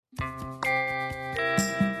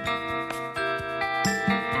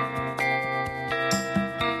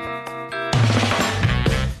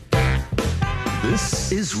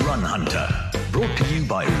Run Hunter, brought to you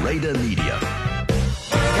by Raider Media. Gotta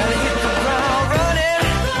hit the ground running,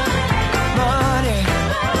 running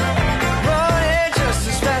just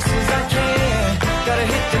as fast as I can. Gotta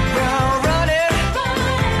hit the ground running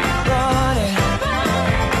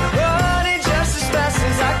just as fast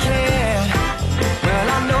as I can. Well,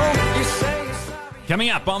 I know you say you're sorry. Coming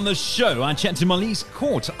up on the show, I chat to Marlies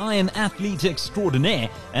Kort, Iron Athlete Extraordinaire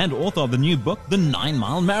and author of the new book, The 9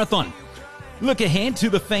 Mile Marathon. Look ahead to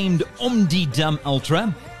the famed Dam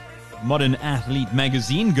Ultra. Modern Athlete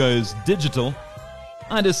magazine goes digital.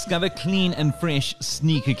 I discover clean and fresh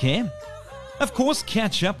sneaker care. Of course,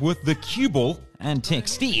 catch up with the Cueball and Tech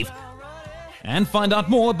Steve. And find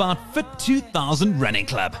out more about Fit 2000 Running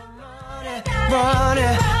Club. Running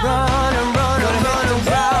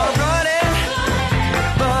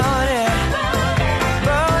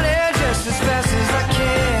just as fast as I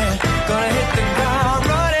can. Gonna hit the ground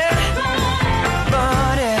running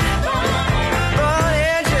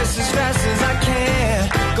just as fast as I can.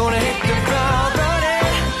 Gonna hit the ground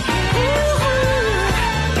running.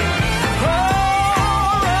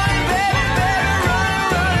 Oh, running, baby,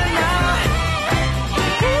 running now.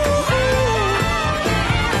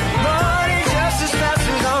 Running just as fast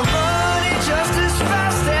as I'm running, just as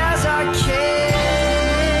fast as I can.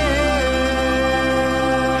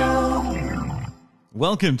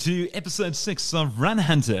 Welcome to episode 6 of Run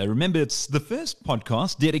Hunter. Remember, it's the first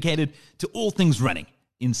podcast dedicated to all things running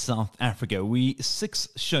in South Africa. We 6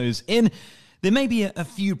 shows in. There may be a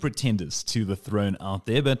few pretenders to the throne out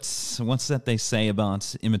there, but what's that they say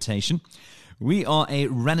about imitation? We are a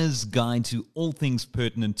runner's guide to all things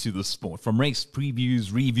pertinent to the sport. From race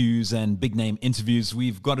previews, reviews, and big-name interviews,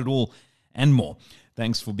 we've got it all and more.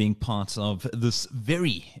 Thanks for being part of this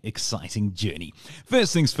very exciting journey.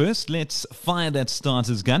 First things first, let's fire that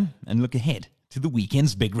starter's gun and look ahead to the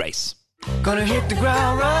weekend's big race. Gonna hit the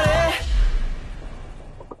ground running.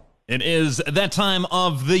 It is that time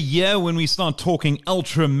of the year when we start talking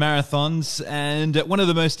ultra marathons, and one of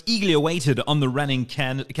the most eagerly awaited on the running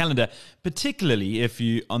calendar, particularly if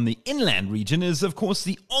you're on the inland region, is of course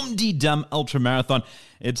the Dam Ultra Marathon.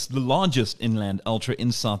 It's the largest inland ultra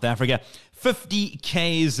in South Africa. 50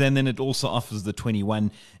 Ks, and then it also offers the 21,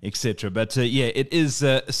 etc. But it is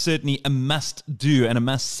certainly a must-do and a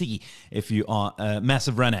must-see if you are a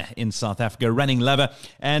massive runner in South Africa, a running lover.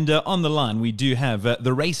 And on the line, we do have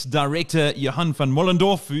the race director, Johan van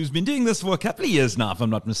Mollendorf, who's been doing this for a couple of years now, if I'm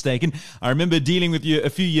not mistaken. I remember dealing with you a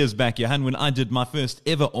few years back, Johan, when I did my first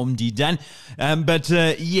ever Dam.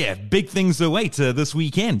 Big things await this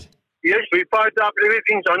weekend. Yes, we fired up.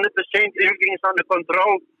 Everything's 100%. Everything's under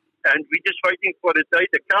control. And we're just waiting for the date.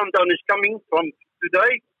 The countdown is coming from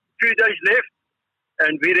today. 2 days left.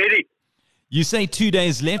 And we're ready. You say 2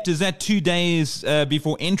 days left. Is that 2 days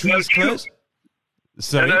before entries close?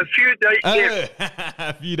 Sorry? And a few days left.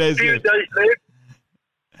 A few days left. Days left.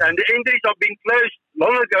 And the entries have been closed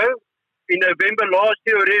long ago. In November last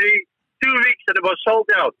year already. 2 weeks and it was sold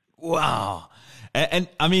out. Wow. And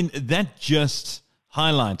I mean, that just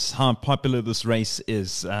highlights how popular this race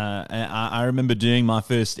is. I remember doing my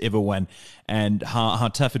first ever one and how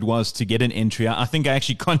tough it was to get an entry. I think I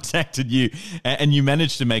actually contacted you and you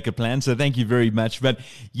managed to make a plan, so thank you very much. But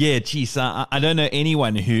yeah, geez, I don't know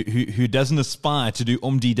anyone who doesn't aspire to do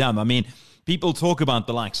Dam. I mean, people talk about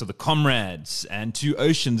the likes of the Comrades and Two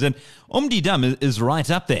Oceans, and Dam is right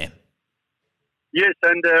up there. Yes,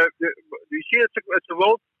 and you see it's a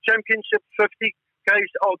World Championship 50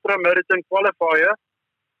 K's Ultra Marathon qualifier.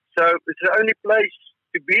 So it's the only place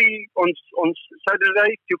to be on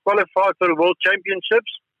Saturday to qualify for the World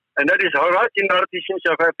Championships, and that is right in Marlies in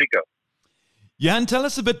South Africa. Jan, tell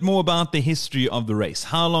us a bit more about the history of the race.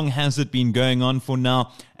 How long has it been going on for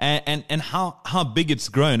now, and how big it's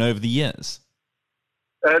grown over the years?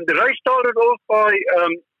 And the race started off by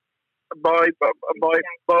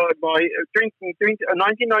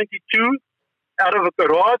 1992 out of a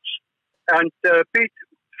garage. And Pete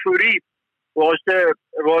Fourie was the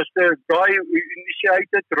guy who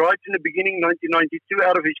initiated right in the beginning, 1992,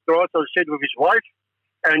 out of his garage, as I said, with his wife.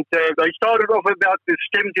 And they started off about with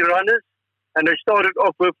 70 runners, and they started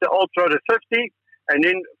off with the Ultra, the 50. And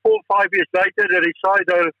then 4 or 5 years later, they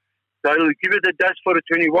decided they'll give it a dash for the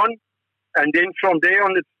 21. And then from there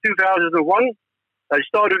on, in 2001, they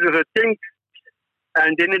started with a 10.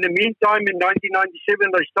 And then in the meantime, in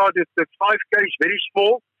 1997, they started with the 5Ks, very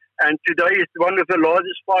small. And today it's one of the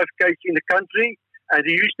largest 5Ks in the country. And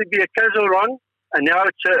it used to be a casual run, and now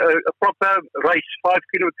it's a proper race, 5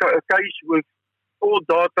 Ks with all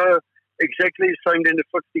data exactly the same in the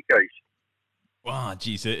 50 Ks. Wow,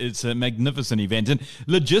 geez, it's a magnificent event. And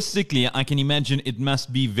logistically, I can imagine it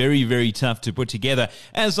must be very, very tough to put together,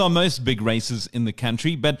 as are most big races in the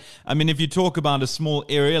country. But, I mean, if you talk about a small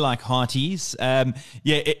area like Hearties,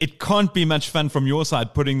 it can't be much fun from your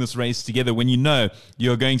side putting this race together when you know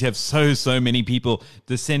you're going to have so many people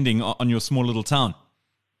descending on your small little town.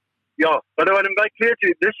 Yeah, but I want to make clear to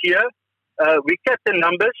you, this year, we kept the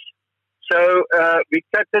numbers. So we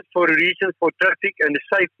kept it for a reason for traffic and the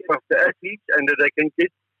safety of the athletes, and that they can get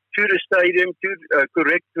to the stadium to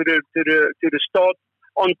the start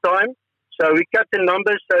on time. So we kept the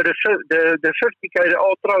numbers. So the 50K the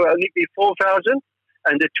ultra will only be 4,000,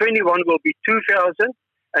 and the 21 will be 2,000,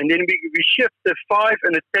 and then we shift the 5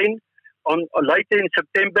 and the 10 on later in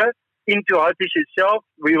September into Hearties itself.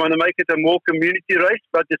 We want to make it a more community race,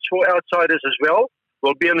 but it's for outsiders as well.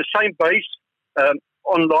 We'll be on the same base.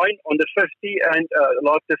 Online on the 50 and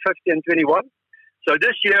like the 50 and 21. So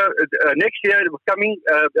this year, next year, coming,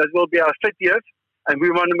 that will be our 50th, and we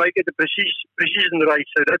want to make it a precision race.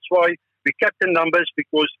 So that's why we kept the numbers,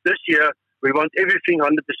 because this year we want everything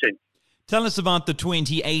 100%. Tell us about the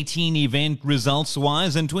 2018 event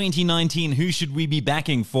results-wise, and 2019. Who should we be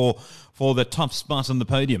backing for the top spot on the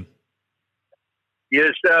podium?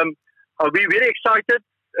 Yes, I'll be very excited.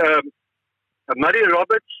 Murray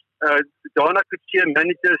Roberts. Dana Kutsia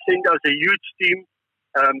manager sent us a huge team,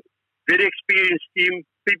 very experienced team,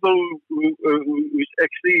 people who's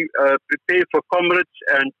actually prepared for Comrades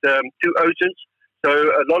and 2 Oceans. So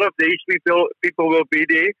a lot of these people will be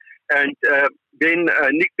there. And then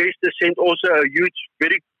Nick Bester sent also a huge,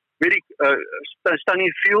 very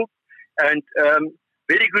stunning field. And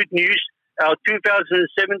very good news, our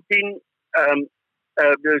 2017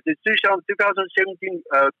 the 2017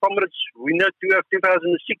 Comrades winner of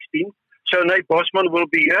 2016, Shanae Bosman will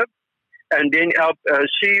be here, and then our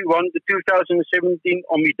she won the 2017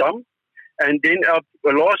 Omidam, and then our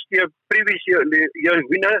previous year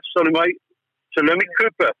winner Salome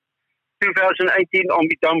Cooper, 2018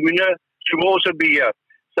 Omidam winner, she will also be here.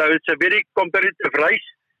 So it's a very competitive race,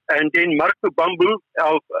 and then Marco Bambu,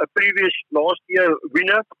 our previous last year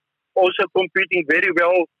winner, also competing very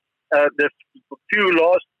well. The few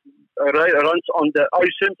last runs on the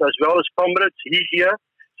Oceans as well as Comrades, he's here.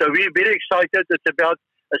 So we're very excited. It's about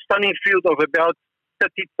a stunning field of about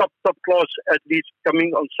 30 top class athletes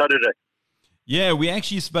coming on Saturday. Yeah, we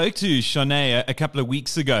actually spoke to Shanae a couple of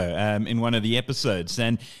weeks ago in one of the episodes.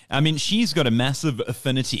 And, I mean, she's got a massive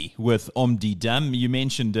affinity with Omdidam. You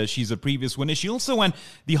mentioned she's a previous winner. She also won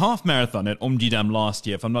the half marathon at Omdidam last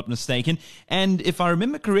year, if I'm not mistaken. And if I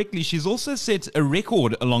remember correctly, she's also set a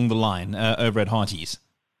record along the line over at Hearties.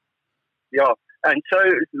 Yeah, and so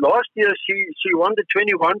last year she won the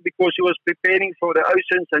 21 because she was preparing for the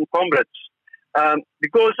Oceans and Comrades.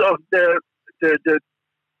 Because of the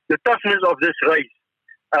toughness of this race,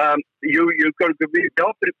 you got to be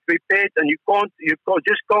well prepared, and you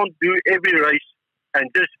just can't do every race and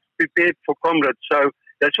just prepare for Comrades. So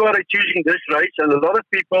that's why they're choosing this race. And a lot of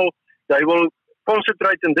people, they will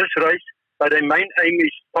concentrate on this race, but their main aim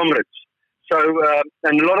is Comrades. So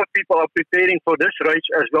and a lot of people are preparing for this race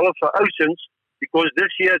as well as for Oceans, because this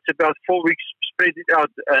year it's about 4 weeks spread it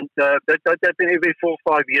out, and that happens every 4 or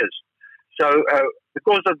 5 years. So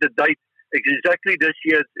because of the date. Exactly this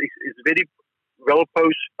year is very well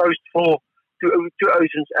post for two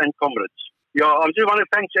Oceans and Comrades. Yeah, I just want to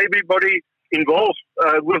thank everybody involved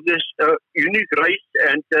with this unique race,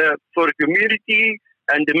 and for the community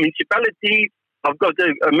and the municipality. I've got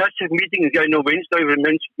a massive meeting again on Wednesday with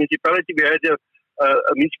the municipality. We had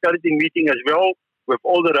a municipality meeting as well with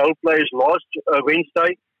all the role players last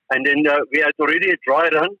Wednesday, and then we had already a dry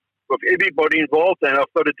run with everybody involved, and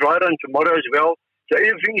I've got a dry run tomorrow as well. So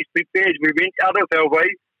everything is prepared. We went out of our way.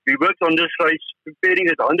 We worked on this race, preparing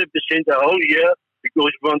it 100% the whole year, because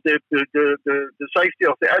we want the safety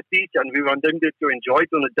of the athletes, and we want them to enjoy it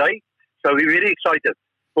on the day. So we're very excited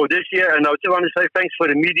for this year. And I just want to say thanks for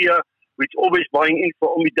the media, which always buying in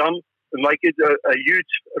for Omidam, and make it a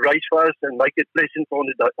huge race for us and make it pleasant on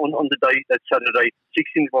the day, that Saturday,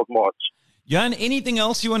 16th of March. Jan, anything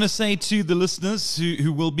else you want to say to the listeners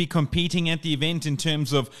who will be competing at the event in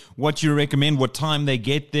terms of what you recommend, what time they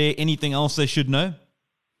get there, anything else they should know?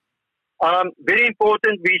 Very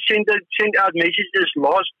important. We sent out messages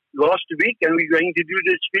last week, and we're going to do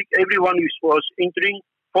this week. Everyone who was entering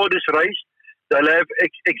for this race, they'll have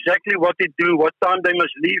exactly what to do, what time they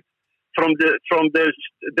must leave from the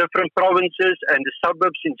different provinces and the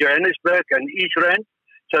suburbs in Johannesburg and East Rand.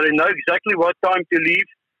 So they know exactly what time to leave.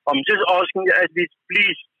 I'm just asking the athletes,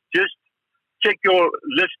 please just check your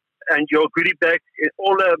list and your goodie bag.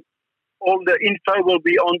 All the info will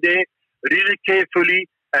be on there. Read it carefully,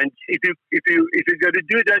 And if you're going to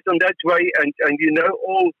do that on that way, and you know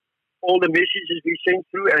all the messages we send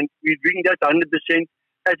through, and we bring that 100%,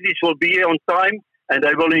 athletes will be here on time, and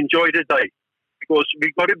they will enjoy the day. Because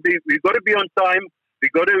we've got to be on time. We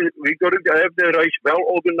got to have the race well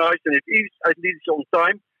organized, and if each athlete is on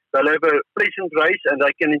time, they'll have a pleasant race and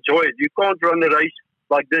they can enjoy it. You can't run a race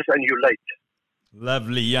like this and you're late.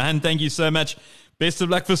 Lovely, Johan. Thank you so much. Best of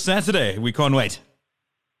luck for Saturday. We can't wait.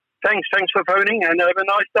 Thanks for phoning, and have a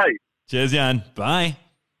nice day. Cheers, Johan. Bye.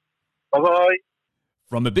 Bye-bye.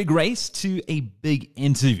 From a big race to a big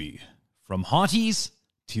interview. From Hearties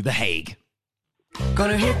to The Hague.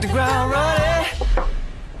 Gonna hit the ground running.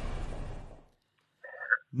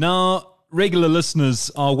 Now, regular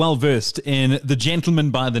listeners are well versed in the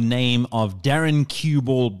gentleman by the name of Darren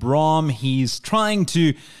Cueball Brahm. He's trying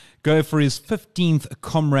to go for his 15th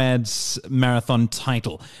Comrades Marathon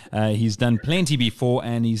title. He's done plenty before,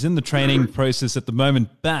 and he's in the training process at the moment,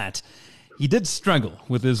 but he did struggle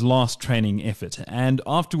with his last training effort. And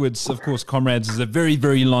afterwards, of course, Comrades is a very,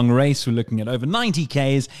 very long race. We're looking at over 90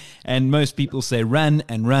 Ks, and most people say run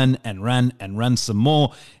and run and run and run some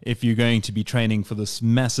more if you're going to be training for this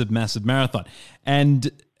massive, massive marathon. And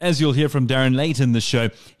as you'll hear from Darren later in the show,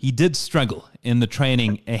 he did struggle in the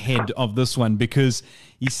training ahead of this one because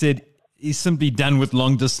he said he's simply done with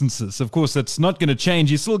long distances. Of course, that's not going to change.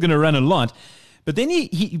 He's still going to run a lot. But then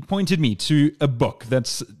he pointed me to a book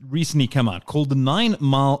that's recently come out called The 9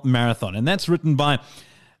 Mile Marathon. And that's written by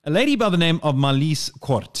a lady by the name of Marlies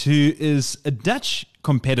Kort, who is a Dutch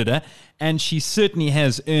competitor. And she certainly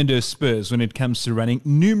has earned her spurs when it comes to running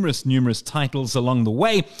numerous titles along the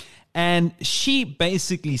way. And she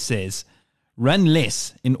basically says, run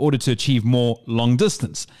less in order to achieve more long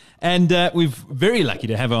distance. And we're very lucky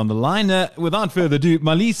to have her on the line. Without further ado,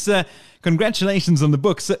 Marlies, congratulations on the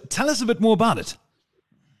book. So tell us a bit more about it.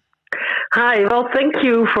 Hi. Well, thank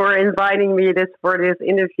you for inviting me for this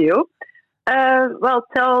interview. I will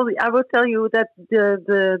tell you that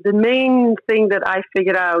the main thing that I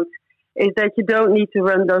figured out is that you don't need to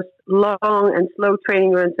run those long and slow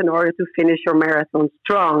training runs in order to finish your marathon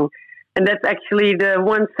strong. And that's actually the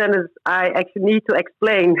one sentence I actually need to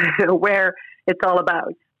explain where it's all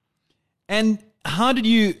about. And how did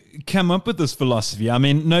you come up with this philosophy? I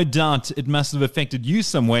mean, no doubt it must have affected you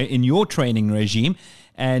some way in your training regime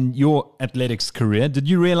and your athletics career. Did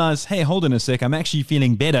you realize, hey, hold on a sec, I'm actually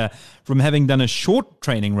feeling better from having done a short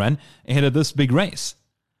training run ahead of this big race?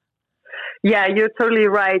 Yeah, you're totally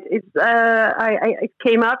right. It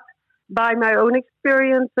came up by my own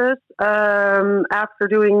experiences after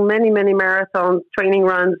doing many marathon training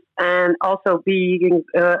runs and also being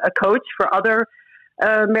a coach for other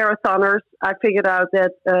marathoners. I figured out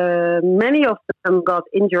that many of them got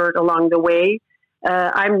injured along the way.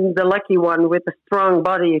 I'm the lucky one with a strong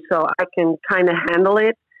body, so I can kind of handle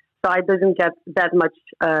it. So I didn't get that much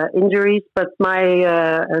injuries, but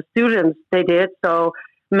my students, they did. So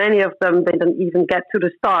many of them, they didn't even get to the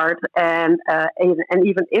start. And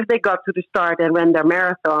even if they got to the start and ran their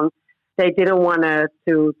marathon, they didn't want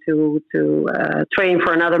to train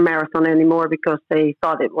for another marathon anymore because they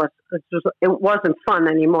thought it wasn't fun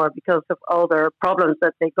anymore because of all the problems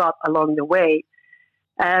that they got along the way.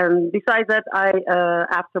 And besides that,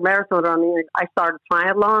 after marathon running, I started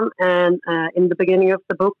triathlon. And in the beginning of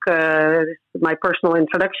the book, my personal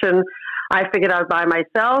introduction, I figured out by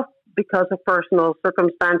myself because of personal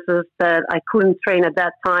circumstances that I couldn't train at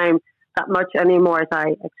that time that much anymore as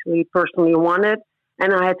I actually personally wanted.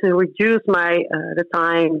 And I had to reduce the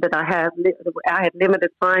time that I had. I had limited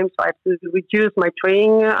time, so I had to reduce my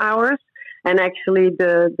training hours. And actually,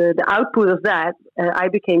 the output of that, I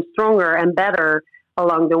became stronger and better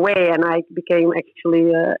along the way. And I became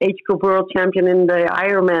actually age group world champion in the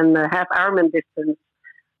Ironman, half Ironman distance.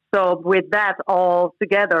 So with that all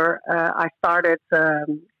together, I started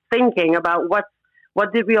thinking about what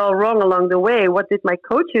did we all wrong along the way? What did my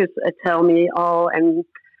coaches tell me all? And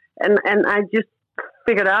I just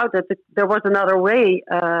figured out that there was another way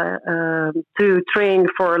to train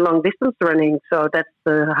for long distance running. So that's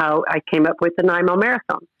how I came up with the 9 Mile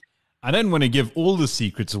Marathon. I don't want to give all the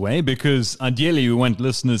secrets away because ideally we want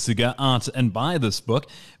listeners to go out and buy this book.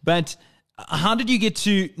 But how did you get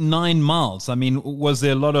to 9 miles? I mean, was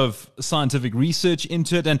there a lot of scientific research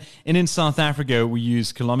into it? And in South Africa, we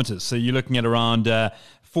use kilometers. So you're looking at around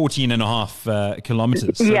 14 and a half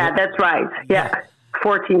kilometers. So yeah, that's right. Yeah,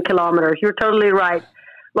 14 kilometers. You're totally right.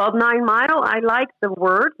 Well, 9 mile, I like the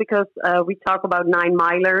word because we talk about 9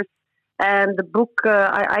 milers. And the book,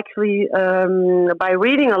 I actually, by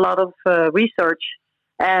reading a lot of research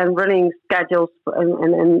and running schedules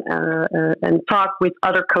and talk with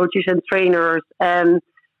other coaches and trainers, and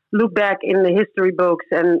look back in the history books,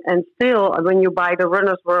 and still when you buy the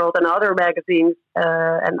Runner's World and other magazines,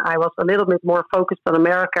 and I was a little bit more focused on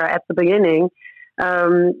America at the beginning.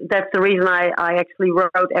 That's the reason I actually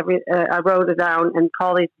I wrote it down and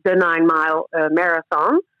called it the 9 Mile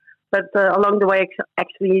Marathon. But along the way, I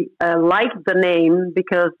actually liked the name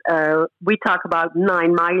because we talk about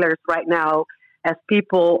 9-milers right now as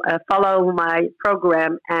people follow my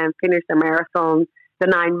program and finish the marathon the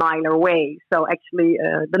 9-miler way. So actually,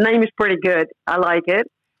 the name is pretty good. I like it.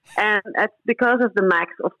 And that's because of the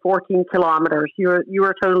max of 14 kilometers. You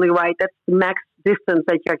are totally right. That's the max distance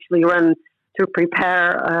that you actually run to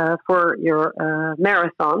prepare for your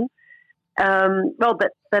marathon. Well,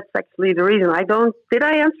 that's actually the reason. Did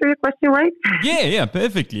I answer your question right? Yeah,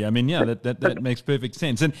 perfectly. I mean, yeah, that makes perfect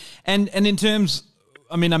sense. And in terms,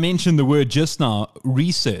 I mean, I mentioned the word just now,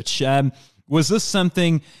 research. Was this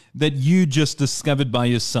something that you just discovered by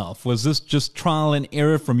yourself? Was this just trial and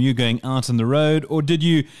error from you going out on the road, or did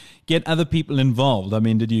you get other people involved? I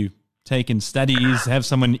mean, did you take in studies, have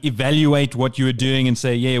someone evaluate what you were doing and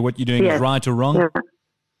say, yeah, what you're doing is right or wrong? Yeah.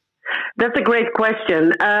 That's a great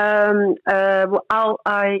question. I have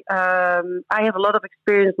a lot of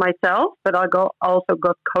experience myself, but I also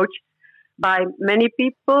got coached by many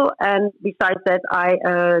people. And besides that, I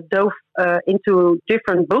dove into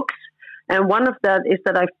different books. And one of that is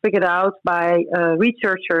that I figured out by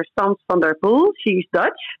researcher Sans van der Poel. She's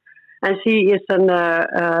Dutch, and she is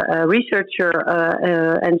a researcher,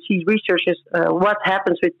 and she researches what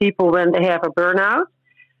happens with people when they have a burnout.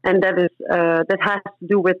 And that has to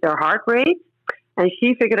do with their heart rate. And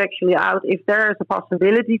she figured actually out if there is a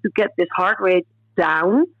possibility to get this heart rate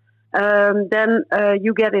down, then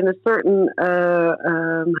you get in a certain,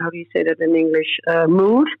 how do you say that in English,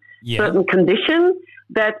 mood, certain condition,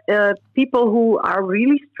 that people who are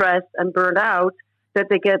really stressed and burned out, that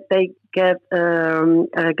they get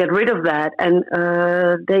rid of that, and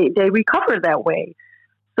they recover that way.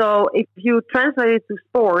 So if you translate it to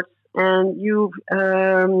sports, and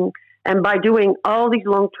by doing all these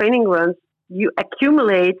long training runs, you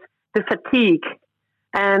accumulate the fatigue,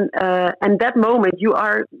 and that moment you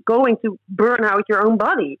are going to burn out your own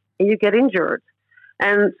body and you get injured.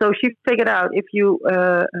 And so she figured out if you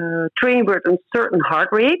train with a certain heart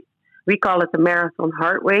rate, we call it the marathon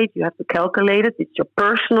heart rate. You have to calculate it. It's your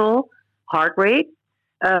personal heart rate.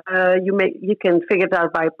 You can figure it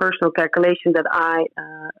out by personal calculation that I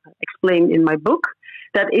explain in my book.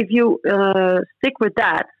 That if you stick with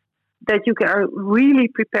that you can really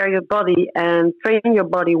prepare your body and train your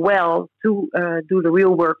body well to do the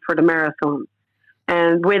real work for the marathon,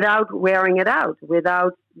 and without wearing it out,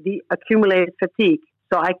 without the accumulated fatigue.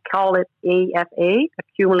 So I call it AFA,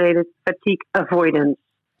 accumulated fatigue avoidance,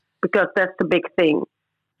 because that's the big thing.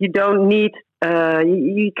 You don't need,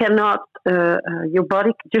 you cannot, your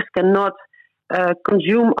body just cannot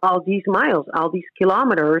consume all these miles, all these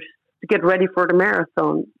kilometers to get ready for the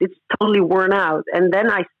marathon. It's totally worn out. And then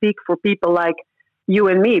I speak for people like you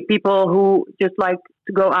and me, people who just like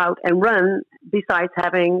to go out and run besides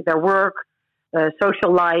having their work,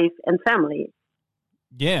 social life, and family.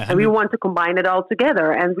 Yeah. And we want to combine it all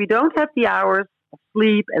together. And we don't have the hours of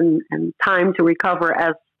sleep and time to recover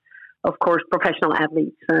as, of course, professional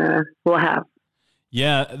athletes will have.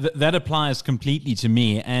 Yeah, that applies completely to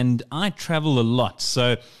me. And I travel a lot.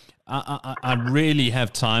 So I really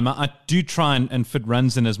have time. I do try and fit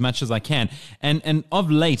runs in as much as I can. And of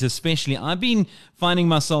late, especially, I've been finding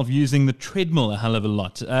myself using the treadmill a hell of a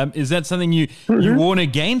lot. Is that something you warn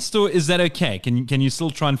against, or is that okay? Can you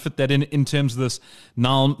still try and fit that in terms of this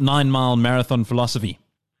 9-mile marathon philosophy?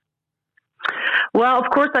 Well, of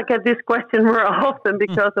course, I get this question more often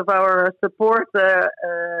because of our support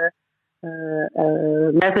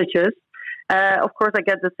messages. Of course, I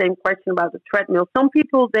get the same question about the treadmill. Some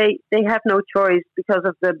people, they have no choice because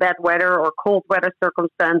of the bad weather or cold weather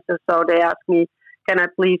circumstances. So they ask me, can I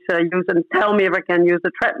please use and tell me if I can use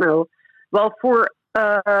the treadmill? Well, for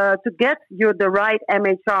to get you the right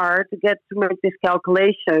MHR, to make this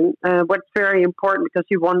calculation, what's very important, because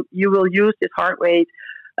you will use this heart rate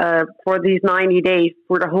for these 90 days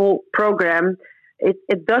for the whole program.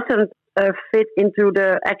 It doesn't fit into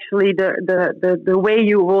the way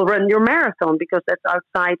you will run your marathon, because that's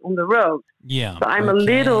outside on the road. Yeah. So I'm a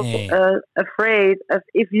little afraid of,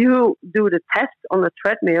 if you do the test on the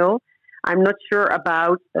treadmill, I'm not sure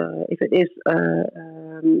about if it is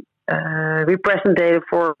representative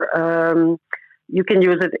for. You can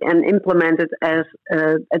use it and implement it as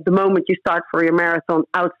at the moment you start for your marathon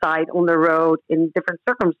outside on the road in different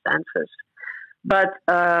circumstances. But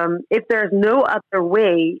if there's no other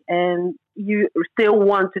way and you still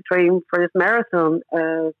want to train for this marathon,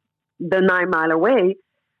 the 9-mile way,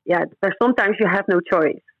 there's sometimes you have no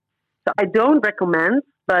choice. So I don't recommend,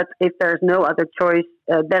 but if there's no other choice,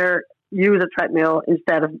 better use a treadmill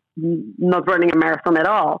instead of not running a marathon at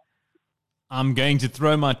all. I'm going to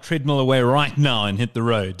throw my treadmill away right now and hit the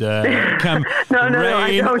road. Come no, rain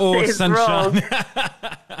I don't or say it's sunshine. wrong.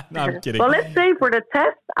 No, I'm kidding. Well, let's say for the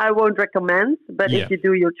test, I won't recommend. But if you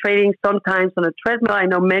do your training sometimes on a treadmill, I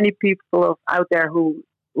know many people out there who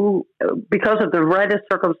because of the weather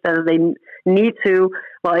circumstances, they need to.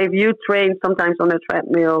 Well, if you train sometimes on a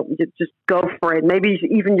treadmill, you just go for it. Maybe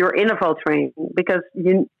even your interval training, because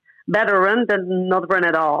you better run than not run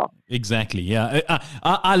at all. Exactly, yeah.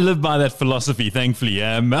 I live by that philosophy, thankfully.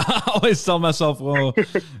 I always tell myself, well,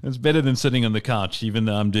 it's better than sitting on the couch, even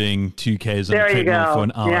though I'm doing 2Ks on the treadmill for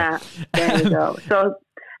an hour. Yeah, there you go. So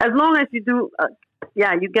as long as you do,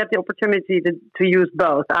 you get the opportunity to use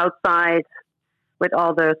both outside with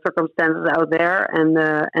all the circumstances out there and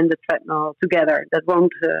the treadmill together. That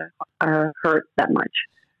won't hurt that much.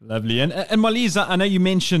 Lovely. And Marlies, I know you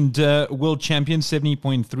mentioned world champion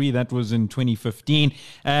 70.3. That was in 2015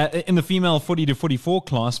 in the female 40 to 44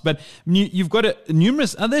 class. But you've got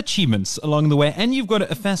numerous other achievements along the way, and you've got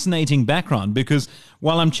a fascinating background, because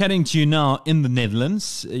while I'm chatting to you now in the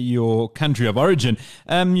Netherlands, your country of origin,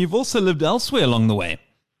 you've also lived elsewhere along the way.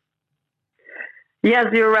 Yes,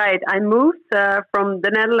 you're right. I moved from the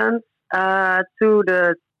Netherlands to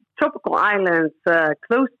the tropical islands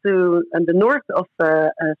close to the north of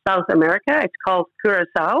South America. It's called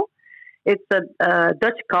Curacao. It's a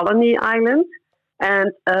Dutch colony island.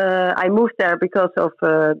 And I moved there because of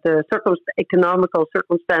the economical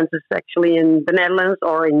circumstances actually in the Netherlands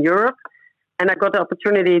or in Europe. And I got the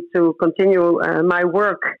opportunity to continue my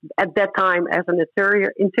work at that time as an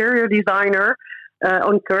interior designer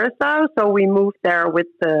on Curacao. So we moved there with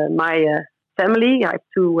my family. I have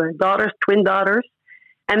two daughters, twin daughters.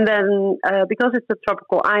 And then because it's a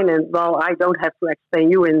tropical island, well, I don't have to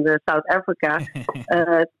explain you in South Africa,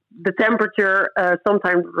 the temperature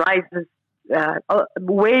sometimes rises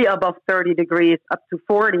way above 30 degrees up to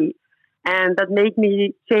 40. And that made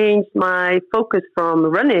me change my focus from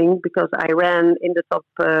running, because I ran in the top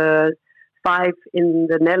 5 in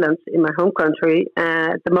the Netherlands, in my home country,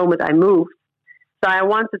 at the moment I moved. So I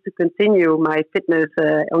wanted to continue my fitness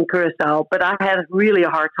on Curacao, but I had really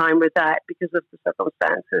a hard time with that because of the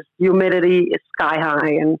circumstances. Humidity is sky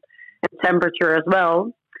high and temperature as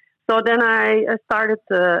well. So then I started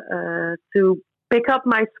to pick up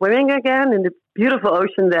my swimming again in the beautiful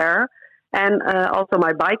ocean there, and also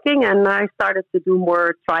my biking. And I started to do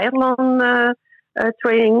more triathlon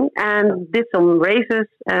training and did some races,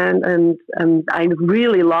 and I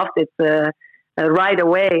really loved it. Right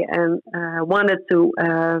away, and wanted to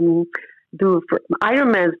do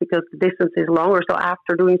Ironmans because the distance is longer. So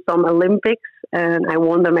after doing some Olympics, and I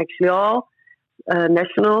won them actually all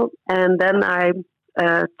national, and then I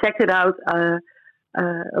checked it out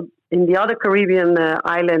in the other Caribbean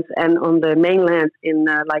islands and on the mainland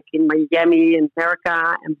like in Miami, in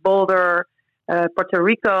America, and Boulder, Puerto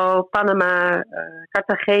Rico, Panama,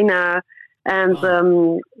 Cartagena. And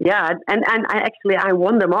I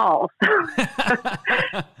won them all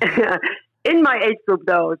in my age group,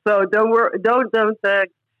 though. So don't.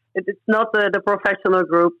 It's not the professional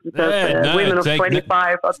group, because women of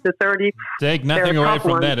 25 up to 30. Take nothing away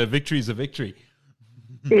from that. A victory is a victory.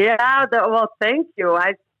 Well, thank you.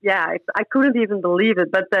 I couldn't even believe it,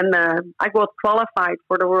 but then I got qualified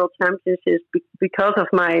for the World Championships because of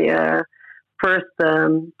my first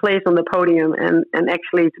place on the podium, and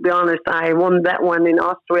actually, to be honest, I won that one in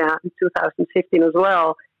Austria in 2015 as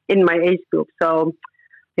well in my age group. So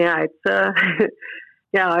it's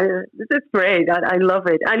it's great. I love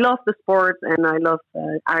it. I love the sport, and I love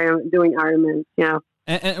doing Ironman.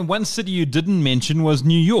 And one city you didn't mention was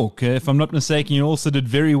New York. If I'm not mistaken, you also did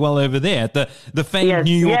very well over there at the famed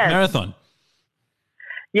New York Marathon.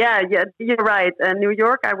 Yeah, you're right. New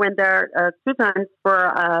York, I went there 2 times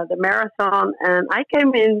for the marathon, and I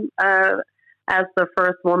came in as the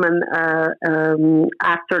first woman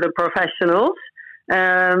after the professionals.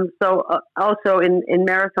 So also in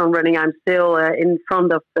marathon running, I'm still in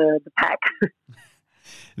front of the pack.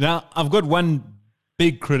 Now, I've got one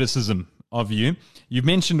big criticism of you. You've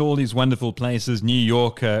mentioned all these wonderful places: New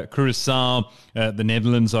York, Curacao, the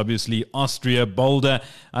Netherlands, obviously, Austria, Boulder.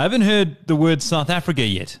 I haven't heard the word South Africa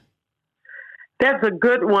yet. That's a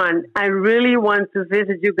good one. I really want to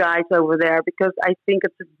visit you guys over there, because I think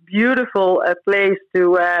it's a beautiful place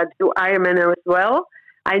to do Ironman as well.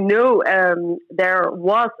 I know there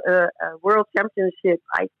was a World Championship,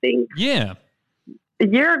 I think. Yeah. A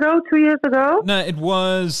year ago, 2 years ago? No, it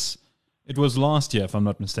was last year, if I'm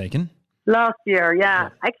not mistaken. Last year, yeah.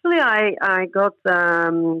 Actually, I got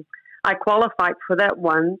I qualified for that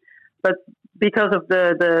one, but because of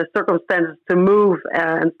the circumstances to move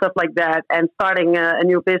and stuff like that, and starting a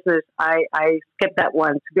new business, I skipped that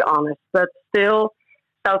one, to be honest. But still,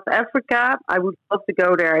 South Africa, I would love to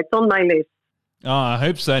go there. It's on my list. Oh, I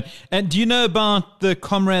hope so. And do you know about the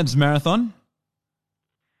Comrades Marathon?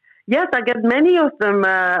 Yes, I get many of them.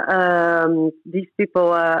 These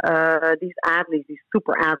people, these athletes, these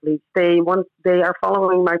super athletes. They are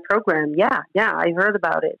following my program. Yeah, I heard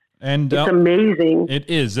about it. And it's amazing. It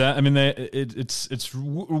is. I mean, it's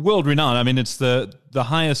world renowned. I mean, it's the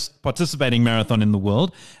highest participating marathon in the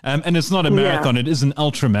world, and it's not a marathon; it is an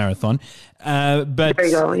ultra marathon. But there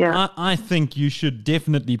you go. Yeah, I think you should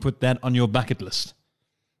definitely put that on your bucket list.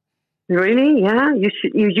 Really? Yeah, you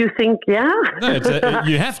should. You think? Yeah. No,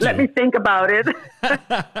 you have to. Let me think about it.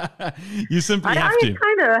 You simply have to. I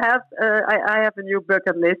kind of have. I have a new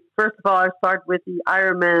bucket list. First of all, I start with the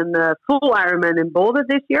Ironman, full Ironman in Boulder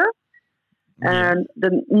this year, and the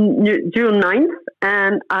June 9th.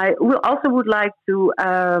 And I would like to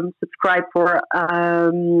subscribe for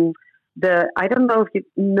the. I don't know if you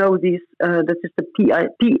know these. This is the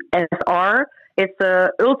PSR. It's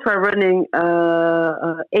ultra running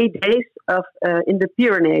 8 days of in the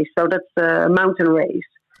Pyrenees, so that's a mountain race,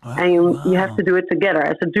 and you have to do it together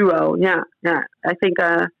as a duo. Yeah. I think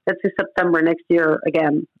that's in September next year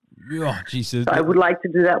again. Oh, Jesus. So I would like to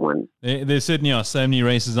do that one. There certainly are so many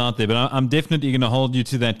races out there, but I'm definitely going to hold you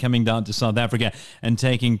to that, coming down to South Africa and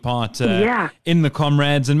taking part in the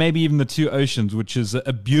Comrades and maybe even the Two Oceans, which is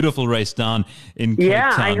a beautiful race down in Cape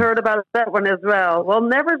Town. I heard about that one as well. Well,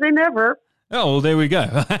 never say never. Oh, well, there we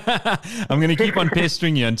go. I'm going to keep on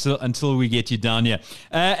pestering you until we get you down here.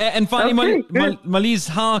 And finally, Marlies,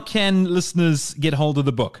 how can listeners get hold of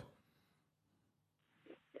the book?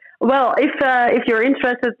 Well, if you're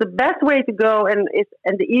interested, the best way to go and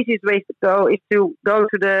the easiest way to go is to go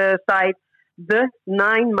to the site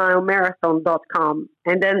the9milemarathon.com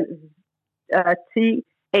and then THE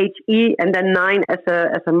and then 9 as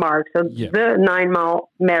a mark. So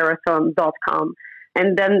the9milemarathon.com,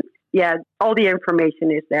 and then all the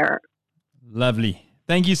information is there. Lovely.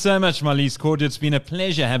 Thank you so much, Marlies Kort. It's been a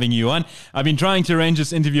pleasure having you on. I've been trying to arrange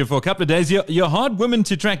this interview for a couple of days. You're a hard woman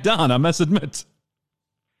to track down, I must admit.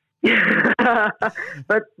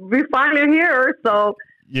 But we're finally here, so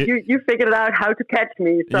you figured out how to catch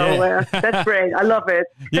me. So that's great. I love it.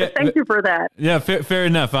 Thank you for that. Yeah, fair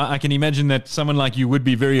enough. I can imagine that someone like you would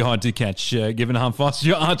be very hard to catch, given how fast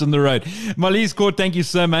you're out on the road. Marlies Kort, thank you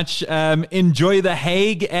so much. Enjoy The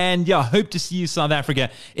Hague, and hope to see you in South Africa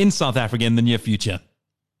in the near future.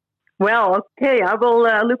 Well, okay. I will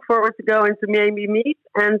look forward to going to maybe meet,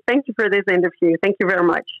 and thank you for this interview. Thank you very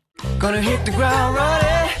much. Gonna hit the ground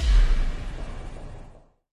running.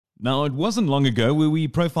 Now, it wasn't long ago where we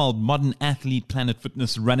profiled Modern Athlete Planet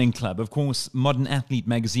Fitness Running Club. Of course, Modern Athlete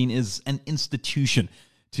magazine is an institution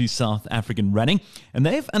to South African running, and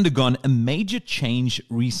they've undergone a major change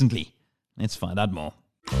recently. Let's find out more.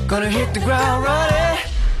 Gonna hit the ground running.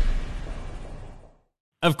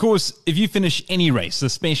 Of course, if you finish any race,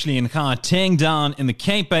 especially in Gauteng, down in the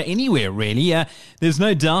Cape, anywhere really, there's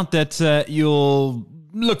no doubt that you'll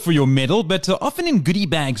look for your medal, but often in goodie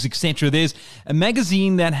bags, etc. There's a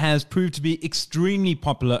magazine that has proved to be extremely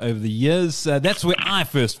popular over the years. That's where I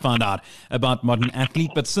first found out about Modern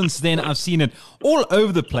Athlete, but since then I've seen it all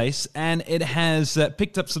over the place, and it has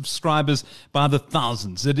picked up subscribers by the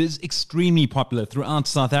thousands. It is extremely popular throughout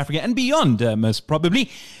South Africa and beyond, most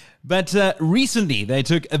probably. But recently, they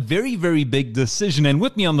took a very, very big decision. And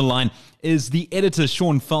with me on the line is the editor,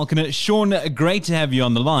 Sean Falconer. Sean, great to have you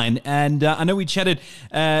on the line. And I know we chatted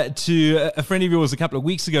to a friend of yours a couple of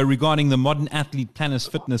weeks ago regarding the Modern Athlete Planet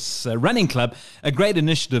Fitness Running Club. A great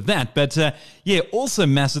initiative, that. But also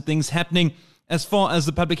massive things happening as far as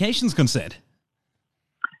the publication's concerned.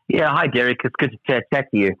 Yeah, hi, Derek. It's good to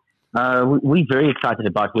chat to you. We're very excited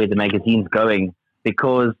about where the magazine's going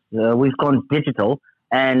because we've gone digital.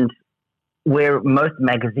 And where most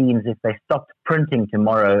magazines, if they stopped printing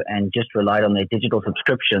tomorrow and just relied on their digital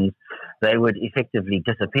subscriptions, they would effectively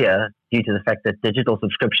disappear due to the fact that digital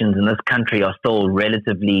subscriptions in this country are still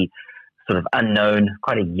relatively sort of unknown,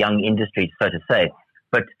 quite a young industry, so to say.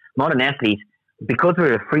 But Modern Athlete, because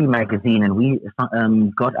we're a free magazine and we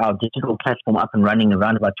got our digital platform up and running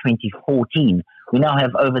around about 2014, we now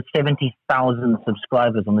have over 70,000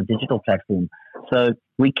 subscribers on the digital platform. So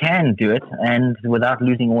we can do it and without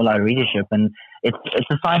losing all our readership. And it's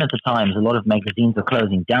a sign of the times. A lot of magazines are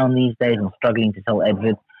closing down these days and struggling to sell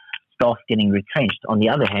adverts, staff getting retrenched. On the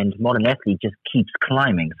other hand, Modern Athlete just keeps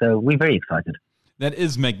climbing. So we're very excited. That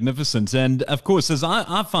is magnificent. And of course, as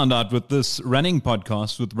I found out with this running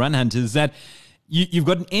podcast with Run Hunters, that you've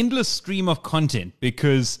got an endless stream of content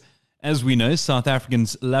because, as we know, South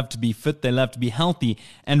Africans love to be fit, they love to be healthy,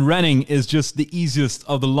 and running is just the easiest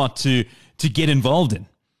of the lot to get involved in.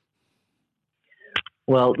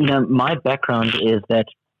 Well, my background is that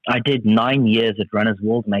I did 9 years at Runner's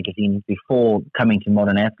World magazine before coming to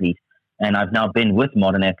Modern Athlete, and I've now been with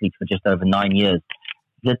Modern Athlete for just over 9 years.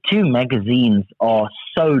 The two magazines are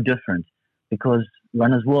so different because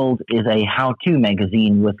Runner's World is a how-to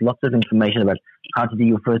magazine with lots of information about how to do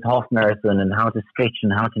your first half marathon and how to stretch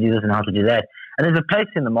and how to do this and how to do that. And there's a place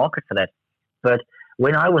in the market for that. But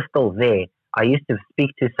when I was still there, I used to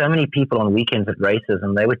speak to so many people on weekends at races,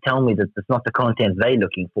 and they would tell me that it's not the content they're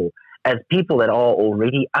looking for. As people that are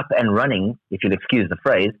already up and running, if you'll excuse the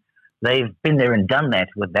phrase, they've been there and done that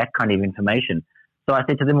with that kind of information. So I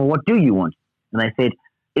said to them, well, what do you want? And they said,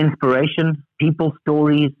 inspiration, people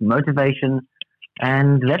stories, motivation.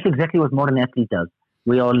 And that's exactly what Modern Athlete does.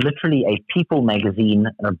 We are literally a people magazine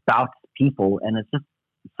about people, and it's just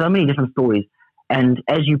so many different stories. And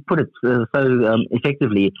as you put it so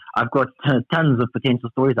effectively, I've got tons of potential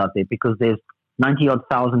stories out there because there's 90-odd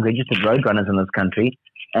thousand registered road runners in this country,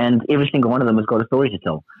 and every single one of them has got a story to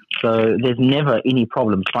tell. So there's never any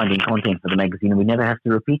problem finding content for the magazine, and we never have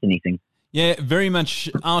to repeat anything. Yeah, very much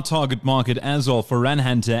our target market as well for Run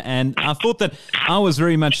Hunter. And I thought that I was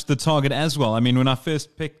very much the target as well. I mean, when I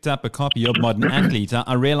first picked up a copy of Modern Athlete,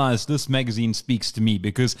 I realized this magazine speaks to me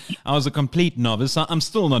because I was a complete novice. I'm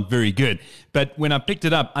still not very good. But when I picked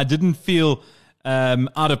it up, I didn't feel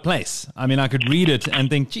out of place. I mean, I could read it and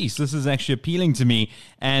think, geez, this is actually appealing to me.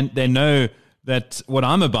 And they know that what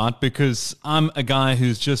I'm about because I'm a guy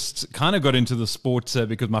who's just kind of got into the sport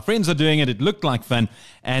because my friends are doing it. It looked like fun,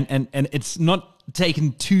 and it's not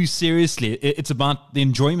taken too seriously. It's about the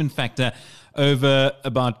enjoyment factor over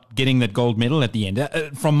about getting that gold medal at the end,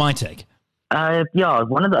 from my take. Yeah,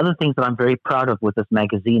 one of the other things that I'm very proud of with this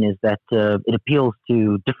magazine is that it appeals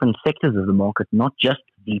to different sectors of the market, not just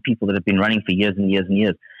the people that have been running for years and years and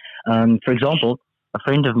years. For example, a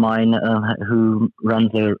friend of mine who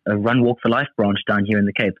runs a Run Walk for Life branch down here in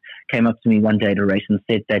the Cape came up to me one day at a race and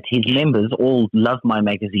said that his members all love my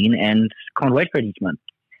magazine and can't wait for it each month.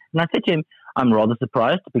 And I said to him, I'm rather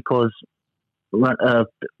surprised because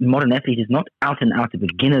Modern Athlete is not out and out a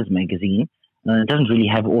beginner's magazine. It doesn't really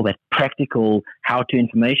have all that practical how-to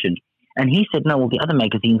information. And he said, no, well, the other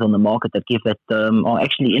magazines on the market that give that are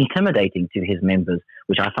actually intimidating to his members,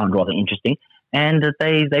 which I found rather interesting. And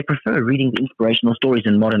they prefer reading the inspirational stories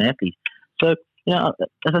in Modern Athlete. So,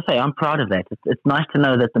 as I say, I'm proud of that. It's nice to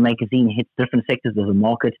know that the magazine hits different sectors of the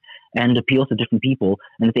market and appeals to different people.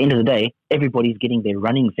 And at the end of the day, everybody's getting their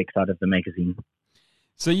running fix out of the magazine.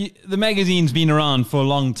 So the magazine's been around for a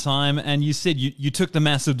long time, and you said you took the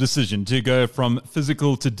massive decision to go from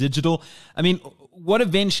physical to digital. I mean, what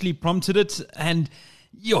eventually prompted it? And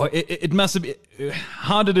it must have been,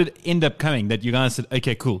 how did it end up coming that you guys said,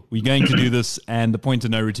 okay, cool, we're going to do this, and the point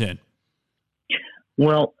of no return?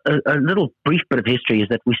 Well, a little brief bit of history is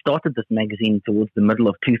that we started this magazine towards the middle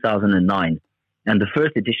of 2009, and the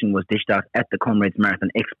first edition was dished out at the Comrades Marathon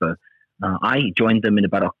Expo. I joined them in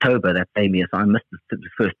about October that same year, so I missed the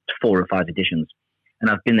first 4 or 5 editions,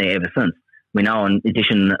 and I've been there ever since. We're now on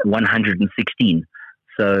edition 116,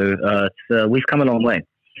 so we've come a long way.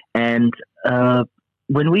 And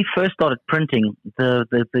when we first started printing, the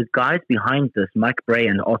guys behind this, Mike Bray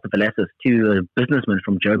and Arthur Velasquez, 2 businessmen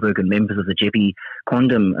from Joburg and members of the Jeppe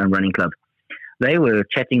Condom running club, they were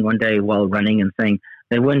chatting one day while running and saying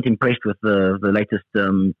they weren't impressed with the latest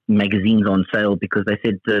magazines on sale because they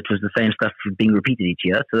said it was the same stuff being repeated each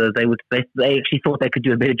year. So they actually thought they could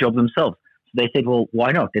do a better job themselves. So they said, well,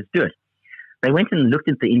 why not? Let's do it. They went and looked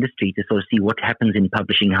at the industry to sort of see what happens in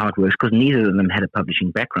publishing, how it works, because neither of them had a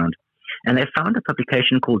publishing background. And they found a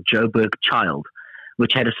publication called Joburg Child,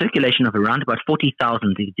 which had a circulation of around about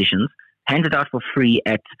 40,000 editions, handed out for free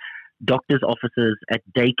at doctors' offices, at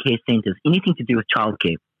daycare centers, anything to do with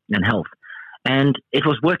childcare and health. And it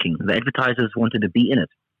was working. The advertisers wanted to be in it.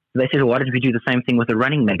 So they said, well, why don't we do the same thing with a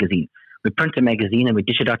running magazine? We print a magazine and we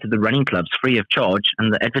dish it out to the running clubs free of charge,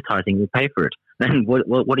 and the advertising will pay for it. And what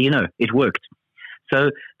do you know? It worked.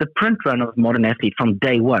 So the print run of Modern Athlete from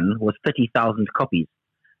day one was 30,000 copies.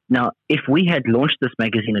 Now, if we had launched this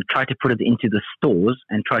magazine and tried to put it into the stores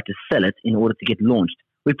and tried to sell it in order to get launched,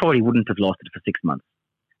 we probably wouldn't have lasted for 6 months.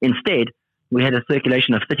 Instead, we had a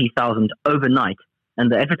circulation of 30,000 overnight,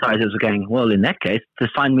 and the advertisers were going, well, in that case, to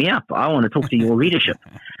sign me up. I want to talk to your readership.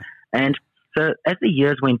 And so as the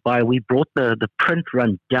years went by, we brought the print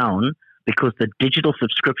run down because the digital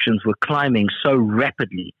subscriptions were climbing so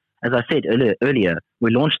rapidly. as I said earlier,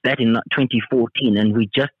 we launched that in 2014, and we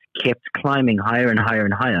just kept climbing higher and higher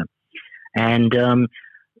and higher. And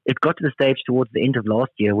it got to the stage towards the end of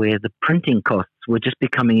last year where the printing costs were just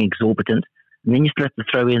becoming exorbitant. And then you still have to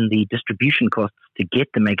throw in the distribution costs to get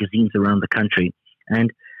the magazines around the country.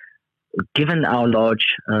 And given our large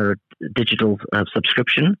digital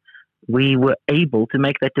subscription, we were able to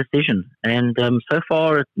make that decision. And so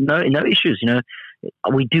far, no issues. You know,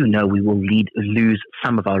 we do know we will lose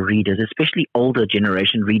some of our readers, especially older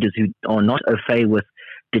generation readers who are not au fait with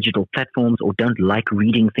digital platforms or don't like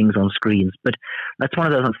reading things on screens. But that's one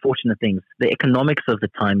of those unfortunate things. The economics of the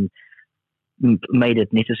time made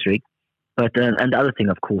it necessary. But and the other thing,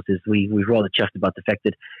 of course, is we're rather chuffed about the fact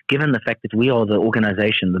that, given the fact that we are the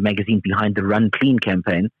organization, the magazine behind the Run Clean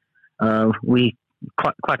campaign, we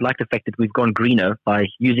quite like the fact that we've gone greener by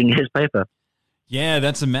using his paper. Yeah,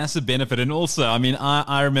 that's a massive benefit. And also, I mean,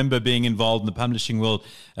 I remember being involved in the publishing world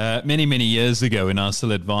many, many years ago when I was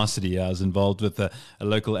still at varsity. I was involved with a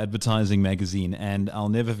local advertising magazine, and I'll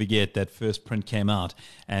never forget that first print came out,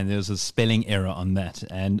 and there was a spelling error on that.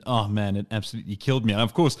 And, oh, man, it absolutely killed me. And,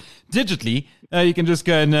 of course, digitally, you can just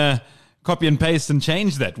go and copy and paste and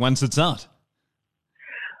change that once it's out.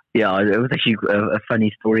 Yeah, it was actually a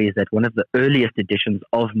funny story, is that one of the earliest editions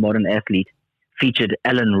of Modern Athlete featured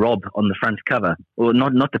Alan Robb on the front cover. Well,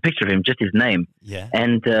 not the picture of him, just his name. Yeah.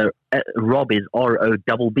 And Robb is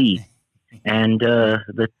R-O-B-B. And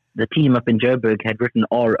the team up in Joburg had written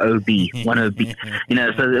R-O-B, 1-O-B. You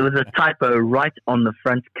know, so there was a typo right on the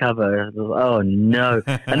front cover. Oh, no.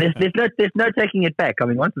 And there's no taking it back. I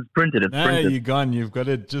mean, once it's printed, it's printed. You're gone. You've got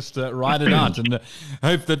to just write it out and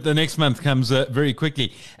hope that the next month comes very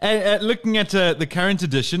quickly. Looking at the current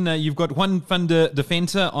edition, you've got one Thunder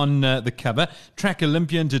Defender on the cover, Track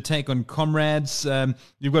Olympian to take on Comrades.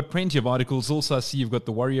 You've got plenty of articles. Also, I see you've got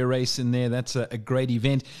the Warrior Race in there. That's a great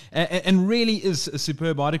event and really is a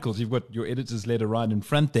superb article. You've got your editor's letter right in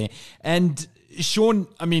front there. And Sean,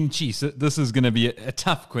 I mean, geez, this is going to be a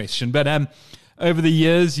tough question, but over the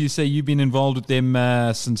years, you say you've been involved with them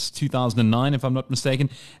since 2009, if I'm not mistaken.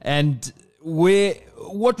 And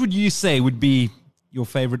what would you say would be your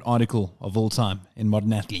favorite article of all time in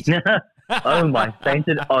Modern Athlete? Oh, my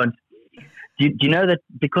sainted aunt. Do you know that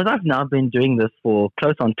because I've now been doing this for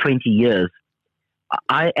close on 20 years,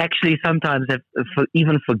 I actually sometimes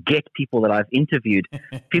even forget people that I've interviewed.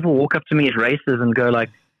 People walk up to me at races and go like,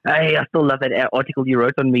 "Hey, I still love that article you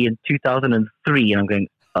wrote on me in 2003." And I'm going,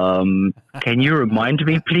 can you remind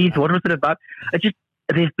me, please? What was it about?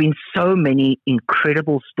 There's been so many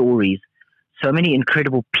incredible stories, so many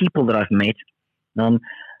incredible people that I've met.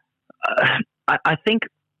 I think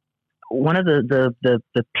one of the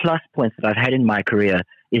plus points that I've had in my career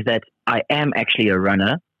is that I am actually a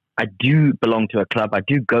runner. I do belong to a club. I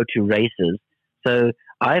do go to races. So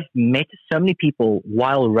I've met so many people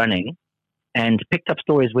while running and picked up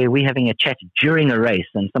stories where we're having a chat during a race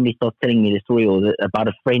and somebody starts telling me the story about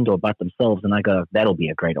a friend or about themselves. And I go, that'll be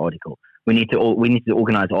a great article. We need to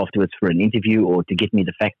organize afterwards for an interview or to get me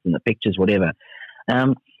the facts and the pictures, whatever.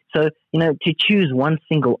 So, you know, to choose one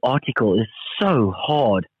single article is so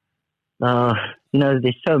hard. You know,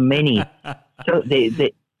 there's so many. So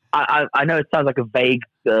I know it sounds like a vague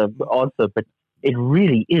answer, but it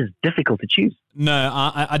really is difficult to choose. No,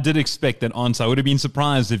 I did expect that answer. I would have been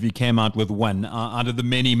surprised if you came out with one out of the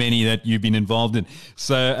many that you've been involved in.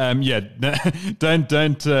 So, yeah, don't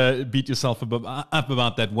beat yourself up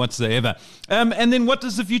about that whatsoever. And then what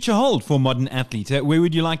does the future hold for Modern Athlete? Where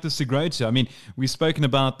would you like this to grow to? I mean, we've spoken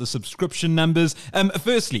about the subscription numbers.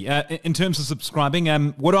 Firstly, in terms of subscribing,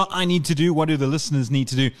 what do I need to do? What do the listeners need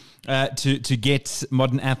to do to get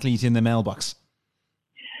Modern Athlete in the mailbox?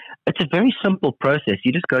 It's a very simple process.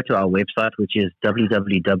 You just go to our website, which is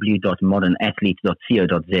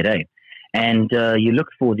www.modernathlete.co.za, and you look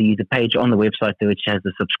for the page on the website there which has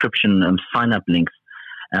the subscription sign-up links.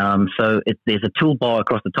 So there's a toolbar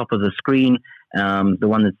across the top of the screen, the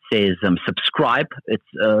one that says subscribe. It's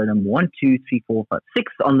 1, 2, 3, 4, 5,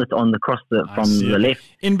 6 on the from the left.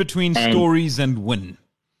 In between stories and win.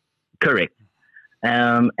 Correct.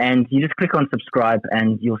 And you just click on subscribe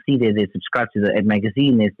and you'll see there's subscribe to the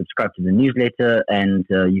magazine, there's subscribe to the newsletter, and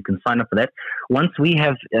you can sign up for that. Once we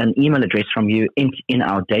have an email address from you in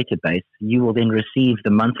our database, you will then receive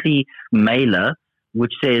the monthly mailer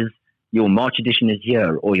which says your March edition is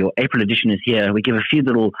here or your April edition is here. We give a few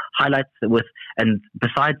little highlights and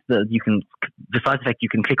besides the fact you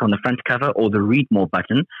can click on the front cover or the read more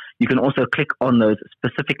button, you can also click on those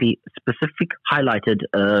specific highlighted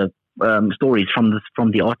stories from the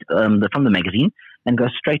magazine and go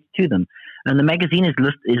straight to them. And the magazine is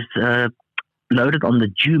loaded on the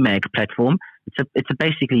JUMag platform. It's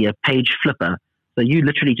basically a page flipper. So you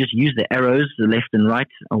literally just use the arrows, the left and right,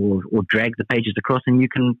 or drag the pages across, and you